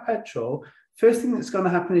run out of petrol, first thing that's going to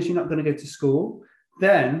happen is you're not going to go to school.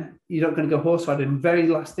 Then you're not going to go horse riding. Very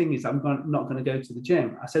last thing is not going to go to the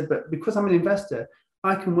gym. I said, but because I'm an investor,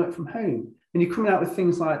 I can work from home. And you're coming out with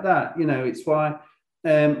things like that. You know, it's why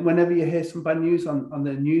whenever you hear some bad news on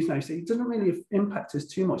the news now, you say, it doesn't really impact us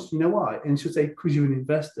too much. You know why? And she'll say, because you're an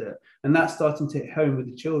investor. And that's starting to hit home with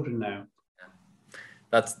the children now.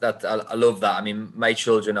 I love that. I mean, my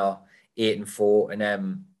children are 8 and 4,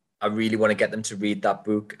 and I really want to get them to read that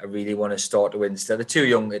book. I really want to start to instill. They're too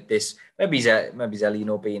young at this. Maybe Ellie, you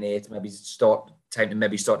know, being 8, maybe start to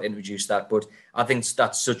introduce that. But I think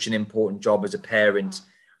that's such an important job as a parent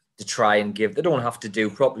to try and give. They don't have to do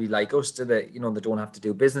properly like us, do they? You know, they don't have to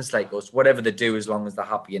do business like us. Whatever they do, as long as they're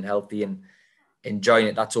happy and healthy and enjoying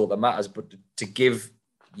it, that's all that matters. But to give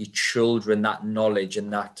your children that knowledge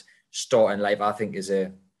and that start in life, I think is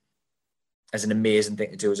an amazing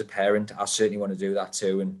thing to do as a parent. I certainly want to do that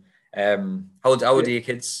too. And how old are your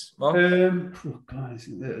kids, Mark? Guys,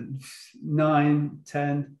 9,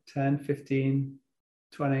 10, 15,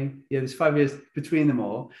 20. Yeah, there's 5 years between them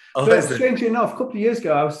all. But strangely enough, a couple of years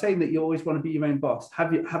ago, I was saying that you always want to be your own boss.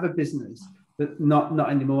 Have a business. But not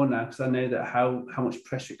anymore now, because I know that how much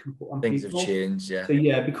pressure it can put on things people. Have changed, yeah. So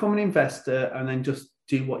yeah, become an investor and then just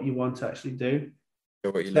do what you want to actually do.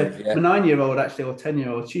 What you love, yeah. My 9-year-old actually, or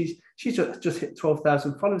 10-year-old, she's just hit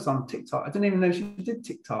 12,000 followers on TikTok. I didn't even know she did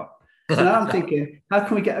TikTok. So now I'm thinking, how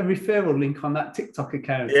can we get a referral link on that TikTok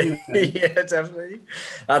account? Yeah, yeah, definitely.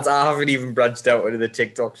 I haven't even branched out into the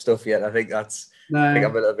TikTok stuff yet. I think I think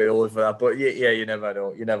I'm a little bit old for that. But yeah, you never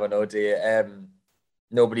know. You never know, do you?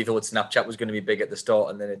 Nobody thought Snapchat was going to be big at the start,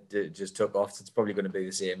 and then it just took off. So it's probably going to be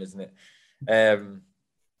the same, isn't it?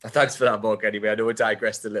 Thanks for that, Mark. Anyway, I know I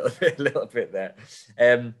digressed a little bit there.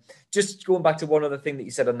 Just going back to one other thing that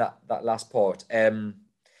you said on that last part.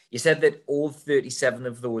 You said that all 37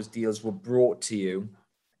 of those deals were brought to you.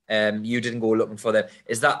 You didn't go looking for them.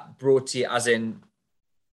 Is that brought to you as in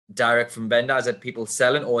direct from vendor? Is that people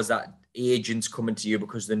selling, or is that agents coming to you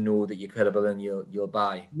because they know that you're credible and you'll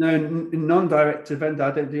buy? No, non-direct to vendor.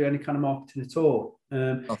 I don't do any kind of marketing at all.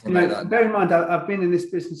 Nothing like that. Bear in mind, I've been in this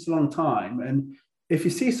business a long time, and if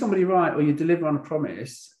you see somebody right or you deliver on a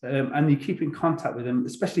promise and you keep in contact with them,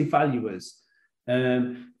 especially valuers,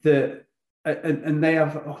 and they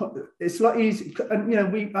have, it's a lot easier. And you know,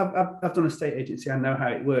 I've done a estate agency. I know how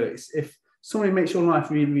it works. If somebody makes your life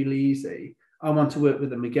really, really easy, I want to work with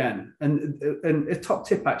them again. And a top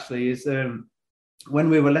tip actually is when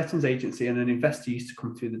we were a lettings agency and an investor used to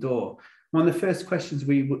come through the door, one of the first questions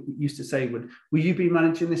we used to say would, will you be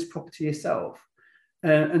managing this property yourself?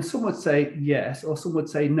 And some would say yes, or some would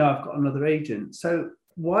say, no, I've got another agent. So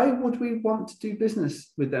why would we want to do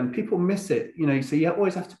business with them? People miss it, you know, so you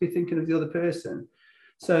always have to be thinking of the other person.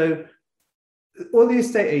 So all the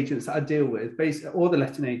estate agents that I deal with, all the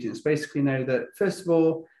letting agents basically know that, first of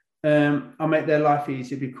all, I'll make their life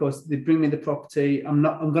easier because they bring me the property. I'm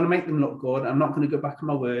going to make them look good. I'm not going to go back on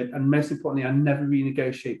my word. And most importantly, I never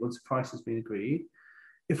renegotiate once the price has been agreed.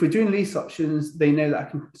 If we're doing lease options, they know that I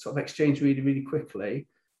can sort of exchange really, really quickly.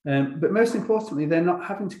 But most importantly, they're not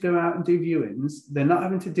having to go out and do viewings. They're not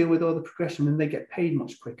having to deal with all the progression, and they get paid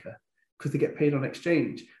much quicker because they get paid on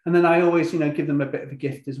exchange. And then I always, give them a bit of a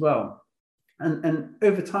gift as well. And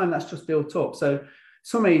over time, that's just built up. So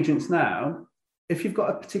some agents now, if you've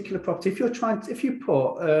got a particular property, if you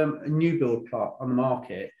put a new build plot on the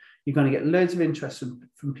market, you're going to get loads of interest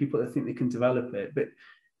from people that think they can develop it. But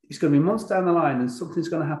it's going to be months down the line and something's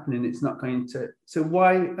going to happen and it's not going to. So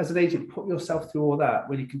why, as an agent, put yourself through all that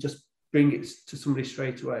when you can just bring it to somebody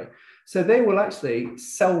straight away? So they will actually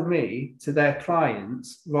sell me to their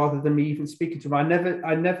clients rather than me even speaking to them.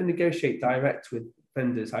 I never negotiate direct with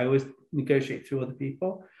vendors. I always negotiate through other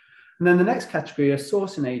people. And then the next category are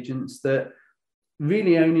sourcing agents that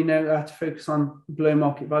really only know how to focus on below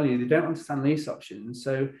market value. They don't understand lease options.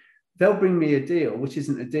 So they'll bring me a deal, which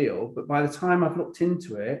isn't a deal, but by the time I've looked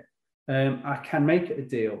into it, I can make it a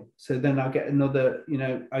deal. So then I'll get another,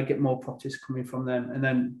 I get more properties coming from them, and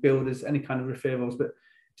then builders, any kind of referrals. But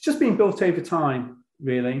it's just been built over time,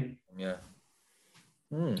 really. Yeah.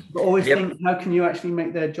 But always think, how can you actually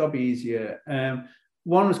make their job easier?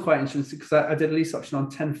 One was quite interesting because I did a lease option on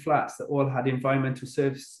 10 flats that all had environmental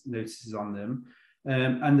service notices on them.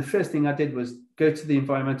 And the first thing I did was go to the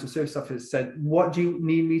environmental service officer and said, what do you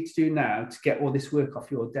need me to do now to get all this work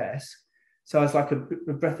off your desk? So I was like a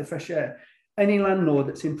breath of fresh air. Any landlord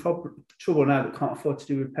that's in trouble now that can't afford to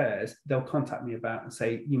do repairs, they'll contact me about and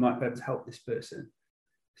say, you might be able to help this person.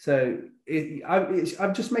 So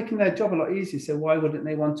I'm just making their job a lot easier. So why wouldn't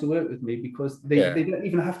they want to work with me? Because they don't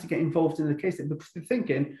even have to get involved in the case. Because they're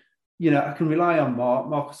thinking, I can rely on Mark.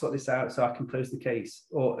 Mark will sort this out so I can close the case,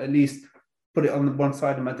 or at least put it on the one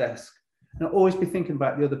side of my desk. And I'll always be thinking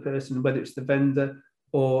about the other person, whether it's the vendor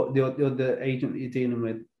or the other agent that you're dealing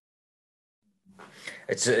with.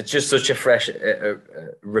 It's just such a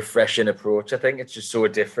refreshing approach. I think it's just so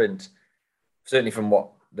different, certainly from what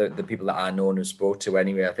the people that I know and have spoke to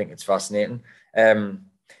anyway. I think it's fascinating. You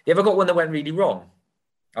ever got one that went really wrong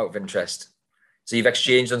out of interest? So you've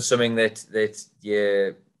exchanged on something that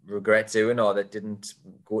you regret doing or that didn't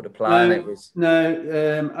go to plan? There was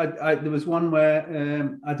one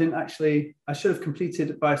where I should have completed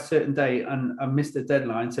it by a certain date and I missed the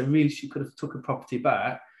deadline. So really she could have took a property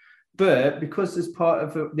back. But because as part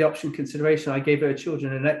of the option consideration, I gave her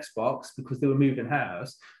children an Xbox because they were moving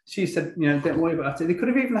house. She said, don't worry about it. They could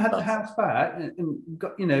have even had the house back and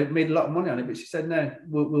got, made a lot of money on it. But she said, no,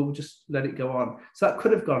 we'll just let it go on. So that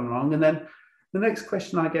could have gone wrong. And then the next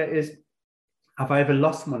question I get is, have I ever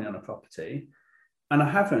lost money on a property? And I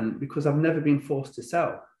haven't, because I've never been forced to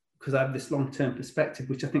sell, because I have this long-term perspective,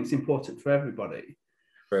 which I think is important for everybody.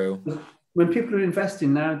 True. When people are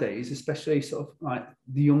investing nowadays, especially sort of like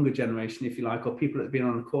the younger generation, if you like, or people that have been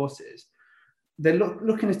on the courses, they're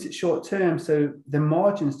looking at it short term. So their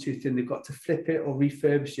margin's too thin. They've got to flip it or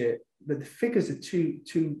refurbish it. But the figures are too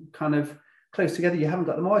kind of close together. You haven't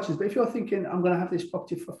got the margins. But if you're thinking, I'm going to have this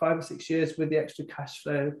property for 5 or 6 years with the extra cash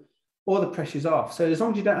flow, all the pressure's off. So as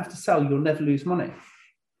long as you don't have to sell, you'll never lose money.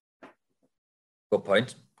 Good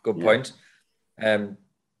point.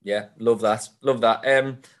 Yeah, love that.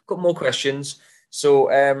 Got more questions. So,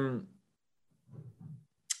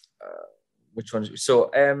 which ones? So,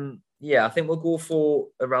 I think we'll go for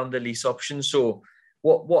around the lease options. So,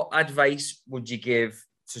 what advice would you give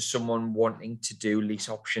to someone wanting to do lease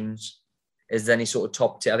options? Is there any sort of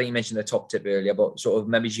top tip? I think you mentioned the top tip earlier, but sort of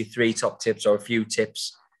maybe your 3 top tips or a few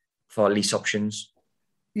tips for lease options.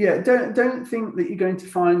 Yeah, don't think that you're going to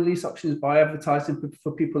find lease options by advertising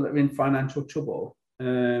for people that are in financial trouble.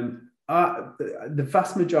 The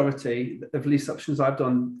vast majority of lease options I've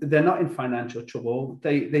done, they're not in financial trouble.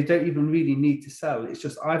 They don't even really need to sell. It's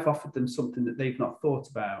just I've offered them something that they've not thought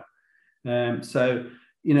about. So,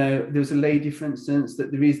 there was a lady, for instance,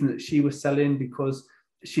 that the reason that she was selling because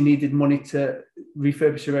she needed money to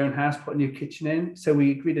refurbish her own house, put a new kitchen in. So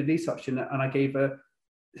we agreed a lease option and I gave her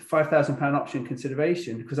 £5,000 option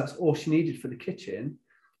consideration because that's all she needed for the kitchen.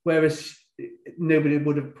 Whereas nobody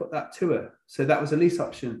would have put that to her. So that was a lease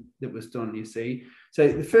option that was done, you see. So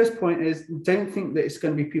the first point is, don't think that it's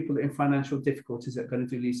going to be people that are in financial difficulties that are going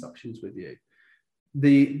to do lease options with you.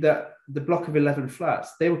 The block of 11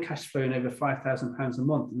 flats, they were cash flowing over £5,000 a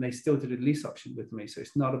month and they still did a lease option with me. So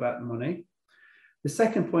it's not about the money. The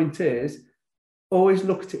second point is, always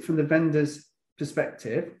look at it from the vendor's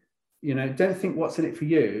perspective. Don't think what's in it for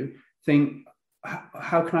you. Think,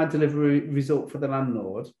 how can I deliver a result for the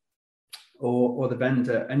landlord or the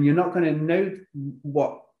vendor? And you're not going to know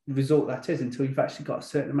what result that is until you've actually got a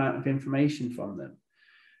certain amount of information from them.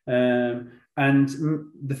 And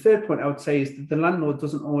the third point I would say is that the landlord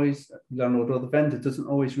or the vendor doesn't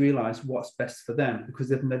always realise what's best for them because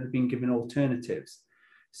they've never been given alternatives.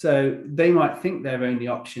 So they might think their only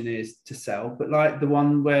option is to sell, but like the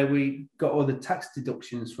one where we got all the tax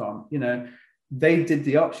deductions from, you know, they did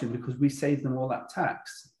the option because we saved them all that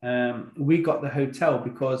tax. We got the hotel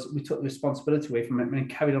because we took the responsibility away from it and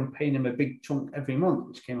carried on paying them a big chunk every month,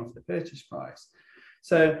 which came off the purchase price.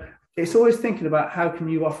 So it's always thinking about how can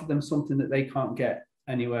you offer them something that they can't get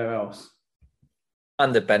anywhere else.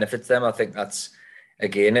 And it benefits them. I think that's,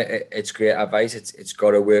 again, it's great advice. It's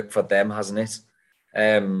got to work for them, hasn't it?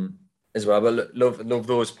 As well. But love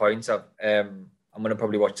those points. I'm going to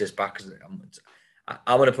probably watch this back because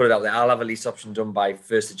I'm going to put it out there. I'll have a lease option done by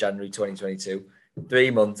 1st of January 2022.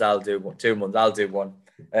 3 months, I'll do one. 2 months, I'll do one.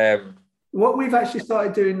 What we've actually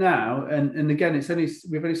started doing now, and again,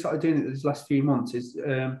 we've only started doing it these last few months, is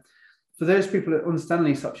for those people that understand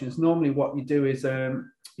lease options, normally what you do is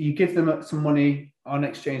you give them some money on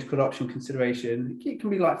exchange called option consideration. It can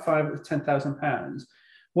be like £5,000 to £10,000.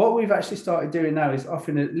 What we've actually started doing now is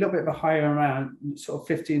offering a little bit of a higher amount, sort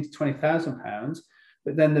of £15,000 to £20,000.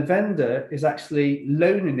 But then the vendor is actually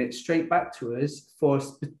loaning it straight back to us for,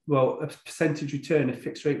 a percentage return, a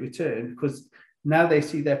fixed rate return, because now they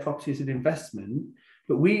see their property as an investment,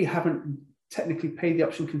 but we haven't technically paid the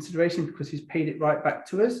option consideration because he's paid it right back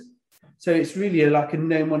to us. So it's really like a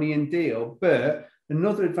no money in deal. But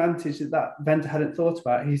another advantage that vendor hadn't thought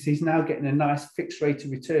about is he's now getting a nice fixed rate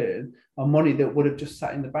of return on money that would have just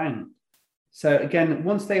sat in the bank. So again,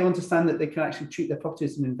 once they understand that they can actually treat their property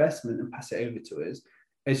as an investment and pass it over to us,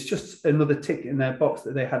 it's just another tick in their box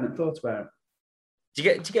that they hadn't thought about. Do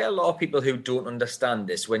you get a lot of people who don't understand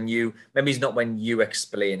this when you, maybe it's not when you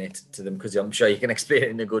explain it to them, because I'm sure you can explain it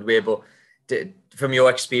in a good way, but from your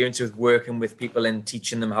experience with working with people and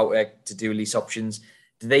teaching them how to do lease options,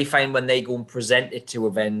 do they find when they go and present it to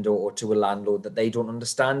a vendor or to a landlord that they don't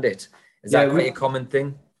understand it? Is that quite a common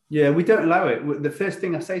thing? Yeah, we don't allow it. The first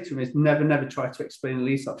thing I say to them is never try to explain a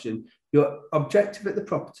lease option. Your objective at the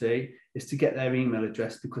property is to get their email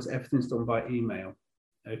address because everything's done by email.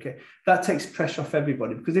 Okay, that takes pressure off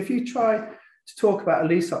everybody, because if you try to talk about a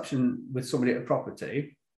lease option with somebody at a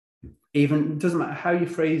property, even it doesn't matter how you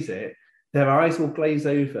phrase it, their eyes will glaze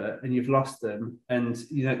over and you've lost them, and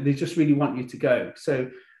you know they just really want you to go.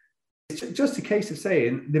 So it's just a case of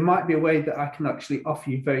saying there might be a way that I can actually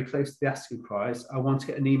offer you very close to the asking price. I want to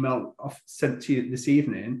get an email sent to you this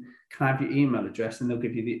evening. Can I have your email address? And they'll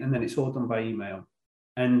give you and then it's all done by email.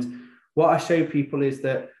 And what I show people is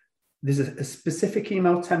that there's a specific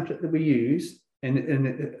email template that we use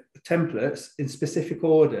in templates in specific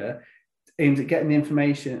order aimed at getting the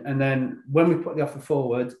information. And then when we put the offer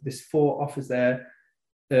forward, there's 4 offers there,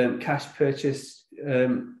 cash purchase,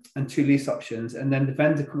 and 2 lease options. And then the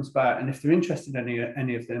vendor comes back, and if they're interested in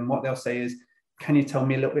any of them, what they'll say is, can you tell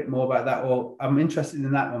me a little bit more about that? Or I'm interested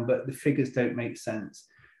in that one, but the figures don't make sense.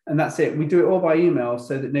 And that's it. We do it all by email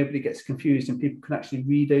so that nobody gets confused and people can actually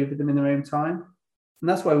read over them in their own time. And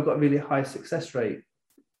that's why we've got a really high success rate.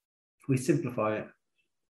 We simplify it.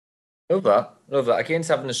 Love that. Against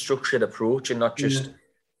having a structured approach and not just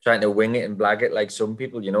trying to wing it and blag it like some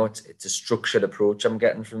people, you know, it's a structured approach I'm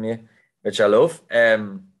getting from you, which I love.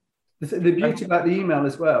 The beauty about the email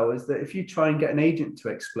as well is that if you try and get an agent to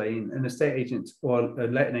explain, an estate agent or a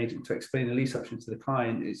letting agent to explain a lease option to the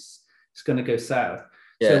client, it's going to go south.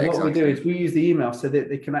 Yeah, so what we do is we use the email so that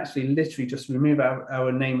they can actually literally just remove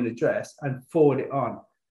our name and address and forward it on.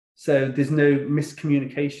 So there's no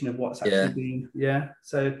miscommunication of what's actually being,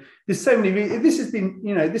 So there's so many, this has been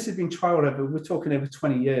trialed over, we're talking over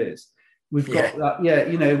 20 years. We've got that,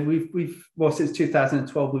 we've since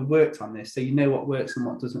 2012, we've worked on this. So you know what works and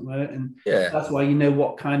what doesn't work. And that's why you know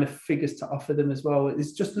what kind of figures to offer them as well.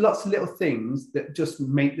 It's just lots of little things that just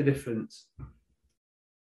make the difference.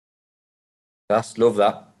 Love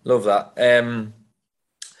that. And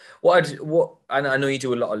I know you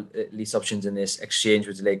do a lot of lease options in this exchange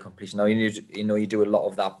with delayed completion. Now you do a lot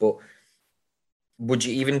of that, but would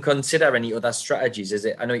you even consider any other strategies? Is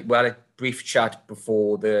it? I know we had a brief chat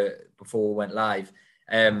before we went live,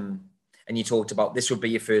 and you talked about this would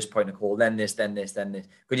be your first point of call, then this.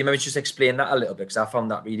 Could you maybe just explain that a little bit? Because I found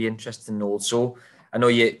that really interesting. Also, I know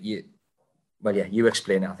you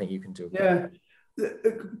explain it. I think you can do it. Yeah.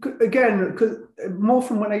 Again, because more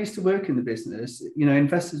from when I used to work in the business,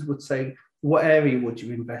 investors would say, what area would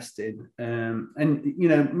you invest in?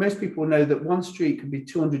 And most people know that one street could be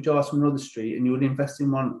 200 yards from another street, and you would invest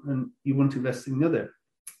in one and you wouldn't invest in the other.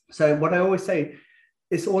 So what I always say,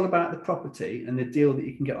 it's all about the property and the deal that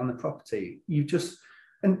you can get on the property.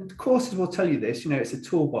 and courses will tell you this, it's a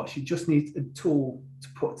toolbox. You just need a tool to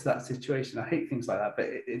put to that situation. I hate things like that, but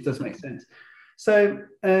it does make sense. So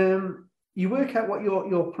you work out what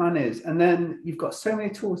your plan is, and then you've got so many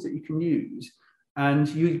tools that you can use, and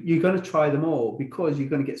you're going to try them all because you're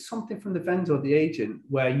going to get something from the vendor or the agent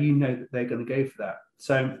where you know that they're going to go for that.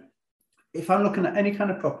 So if I'm looking at any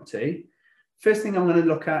kind of property, first thing I'm going to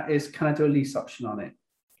look at is, can I do a lease option on it?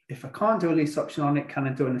 If I can't do a lease option on it, can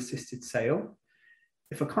I do an assisted sale?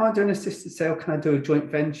 If I can't do an assisted sale, can I do a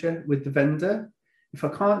joint venture with the vendor? If I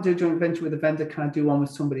can't do a joint venture with the vendor, can I do one with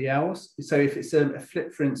somebody else? So if it's a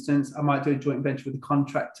flip, for instance, I might do a joint venture with a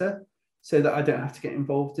contractor so that I don't have to get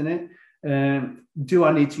involved in it. Do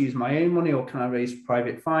I need to use my own money, or can I raise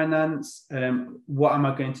private finance? What am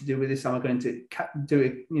I going to do with this? Am I going to do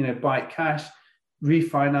it, buy it cash,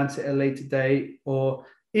 refinance it at a later date, or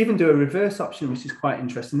even do a reverse option, which is quite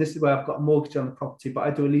interesting. This is where I've got a mortgage on the property, but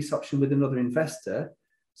I do a lease option with another investor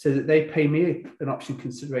so that they pay me an option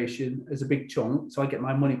consideration as a big chunk. So I get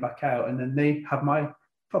my money back out, and then they have my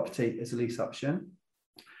property as a lease option.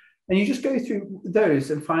 And you just go through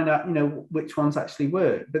those and find out, which ones actually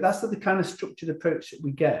work. But that's the kind of structured approach that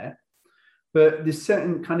we get. But there's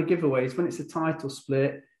certain kind of giveaways. When it's a title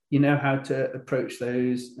split, you know how to approach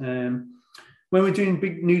those. When we're doing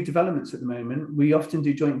big new developments at the moment, we often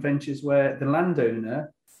do joint ventures where the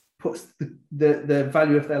landowner puts the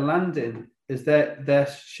value of their land in as their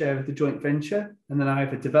share of the joint venture. And then I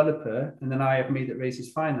have a developer, and then I have me that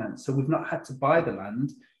raises finance. So we've not had to buy the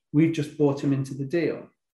land. We've just brought them into the deal.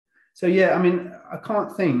 So, yeah, I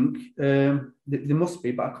can't think, there must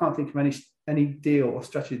be, but I can't think of any deal or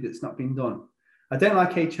strategy that's not been done. I don't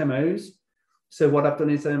like HMOs. So what I've done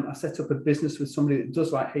is I set up a business with somebody that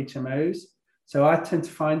does like HMOs. So I tend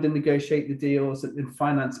to find and negotiate the deals and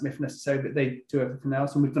finance them if necessary, but they do everything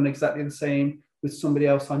else. And we've done exactly the same with somebody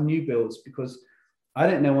else on new builds, because I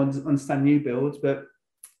don't understand new builds, but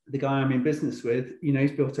the guy I'm in business with,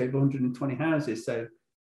 he's built over 120 houses. So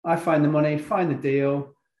I find the money, find the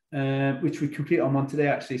deal, which we complete on one today,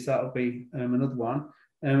 actually. So that'll be another one.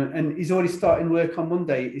 And he's already starting work on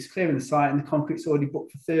Monday. He's clearing the site, and the concrete's already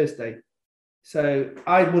booked for Thursday. So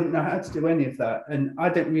I wouldn't know how to do any of that. And I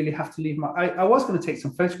don't really have to leave I was going to take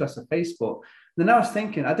some photographs of Facebook. Then I was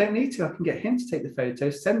thinking, I don't need to. I can get him to take the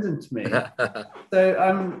photos, send them to me. So,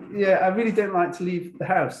 I really don't like to leave the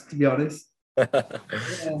house, to be honest. Yeah.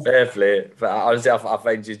 Fair play. But honestly, I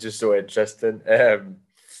find you just so interesting.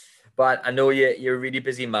 But I know you're a really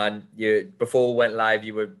busy man. Before we went live,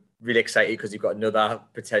 you were really excited because you've got another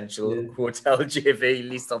potential hotel JV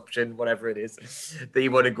lease option, whatever it is, that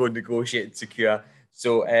you want to go negotiate and secure.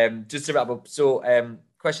 So just to wrap up,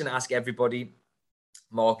 question to ask everybody,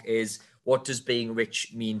 Mark, is what does being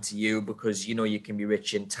rich mean to you? Because you can be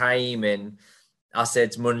rich in time and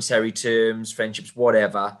assets, monetary terms, friendships,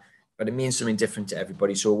 whatever, but it means something different to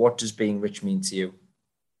everybody. So what does being rich mean to you?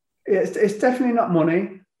 It's definitely not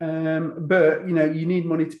money. But you need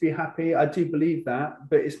money to be happy. I do believe that,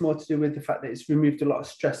 but it's more to do with the fact that it's removed a lot of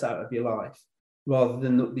stress out of your life, rather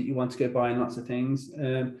than that you want to go buying lots of things.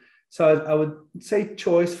 So I would say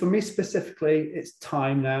choice for me specifically. It's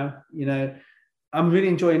time now. I'm really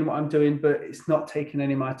enjoying what I'm doing, but it's not taking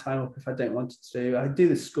any of my time up if I don't want it to do. I do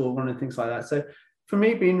the school run and things like that. So for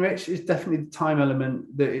me, being rich is definitely the time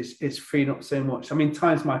element that it's freeing up so much.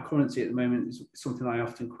 Time's my currency at the moment is something I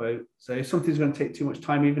often quote. So if something's going to take too much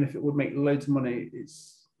time, even if it would make loads of money,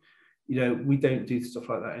 it's, we don't do stuff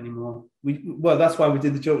like that anymore. That's why we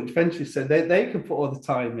did the joint venture, so they can put all the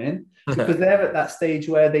time in, because they're at that stage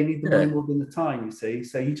where they need the money more than the time, you see.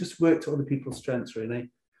 So you just work to other people's strengths, really.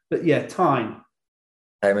 But yeah, time.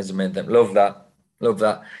 Time is the main thing. Love that. Love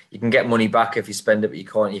that. You can get money back if you spend it, but you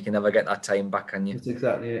can never get that time back, can you? That's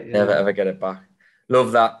exactly it. Yeah. Never ever get it back.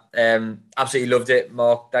 Love that. Absolutely loved it,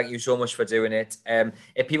 Mark. Thank you so much for doing it.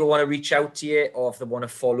 If people want to reach out to you, or if they want to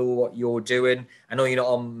follow what you're doing, I know you're not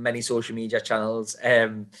on many social media channels,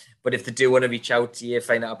 but if they do want to reach out to you,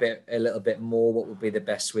 find out a little bit more, what would be the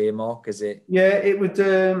best way, Mark? Is it? Yeah, it would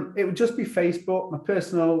just be Facebook, my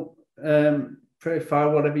personal profile,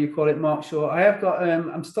 whatever you call it, Mark Shaw. I have got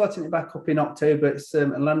I'm starting it back up in October. It's a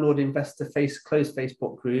landlord investor closed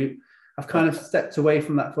Facebook group. I've kind of stepped away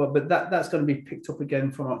from that but that's going to be picked up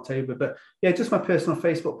again from October. But yeah, just my personal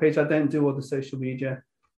Facebook page. I don't do all the social media.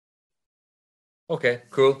 Okay,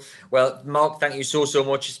 cool. Well, Mark, thank you so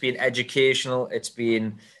much. It's been educational. It's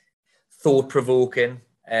been thought-provoking.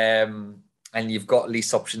 And you've got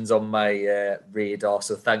lease options on my radar,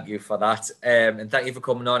 so thank you for that. And thank you for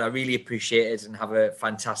coming on. I really appreciate it, and have a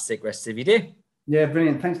fantastic rest of your day. Yeah,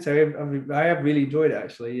 brilliant. Thanks, Terry. I have really enjoyed it,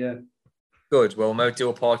 actually. Yeah. Good. Well, we might do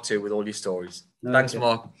a part 2 with all your stories. Thanks,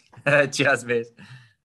 Mark. Cheers, mate.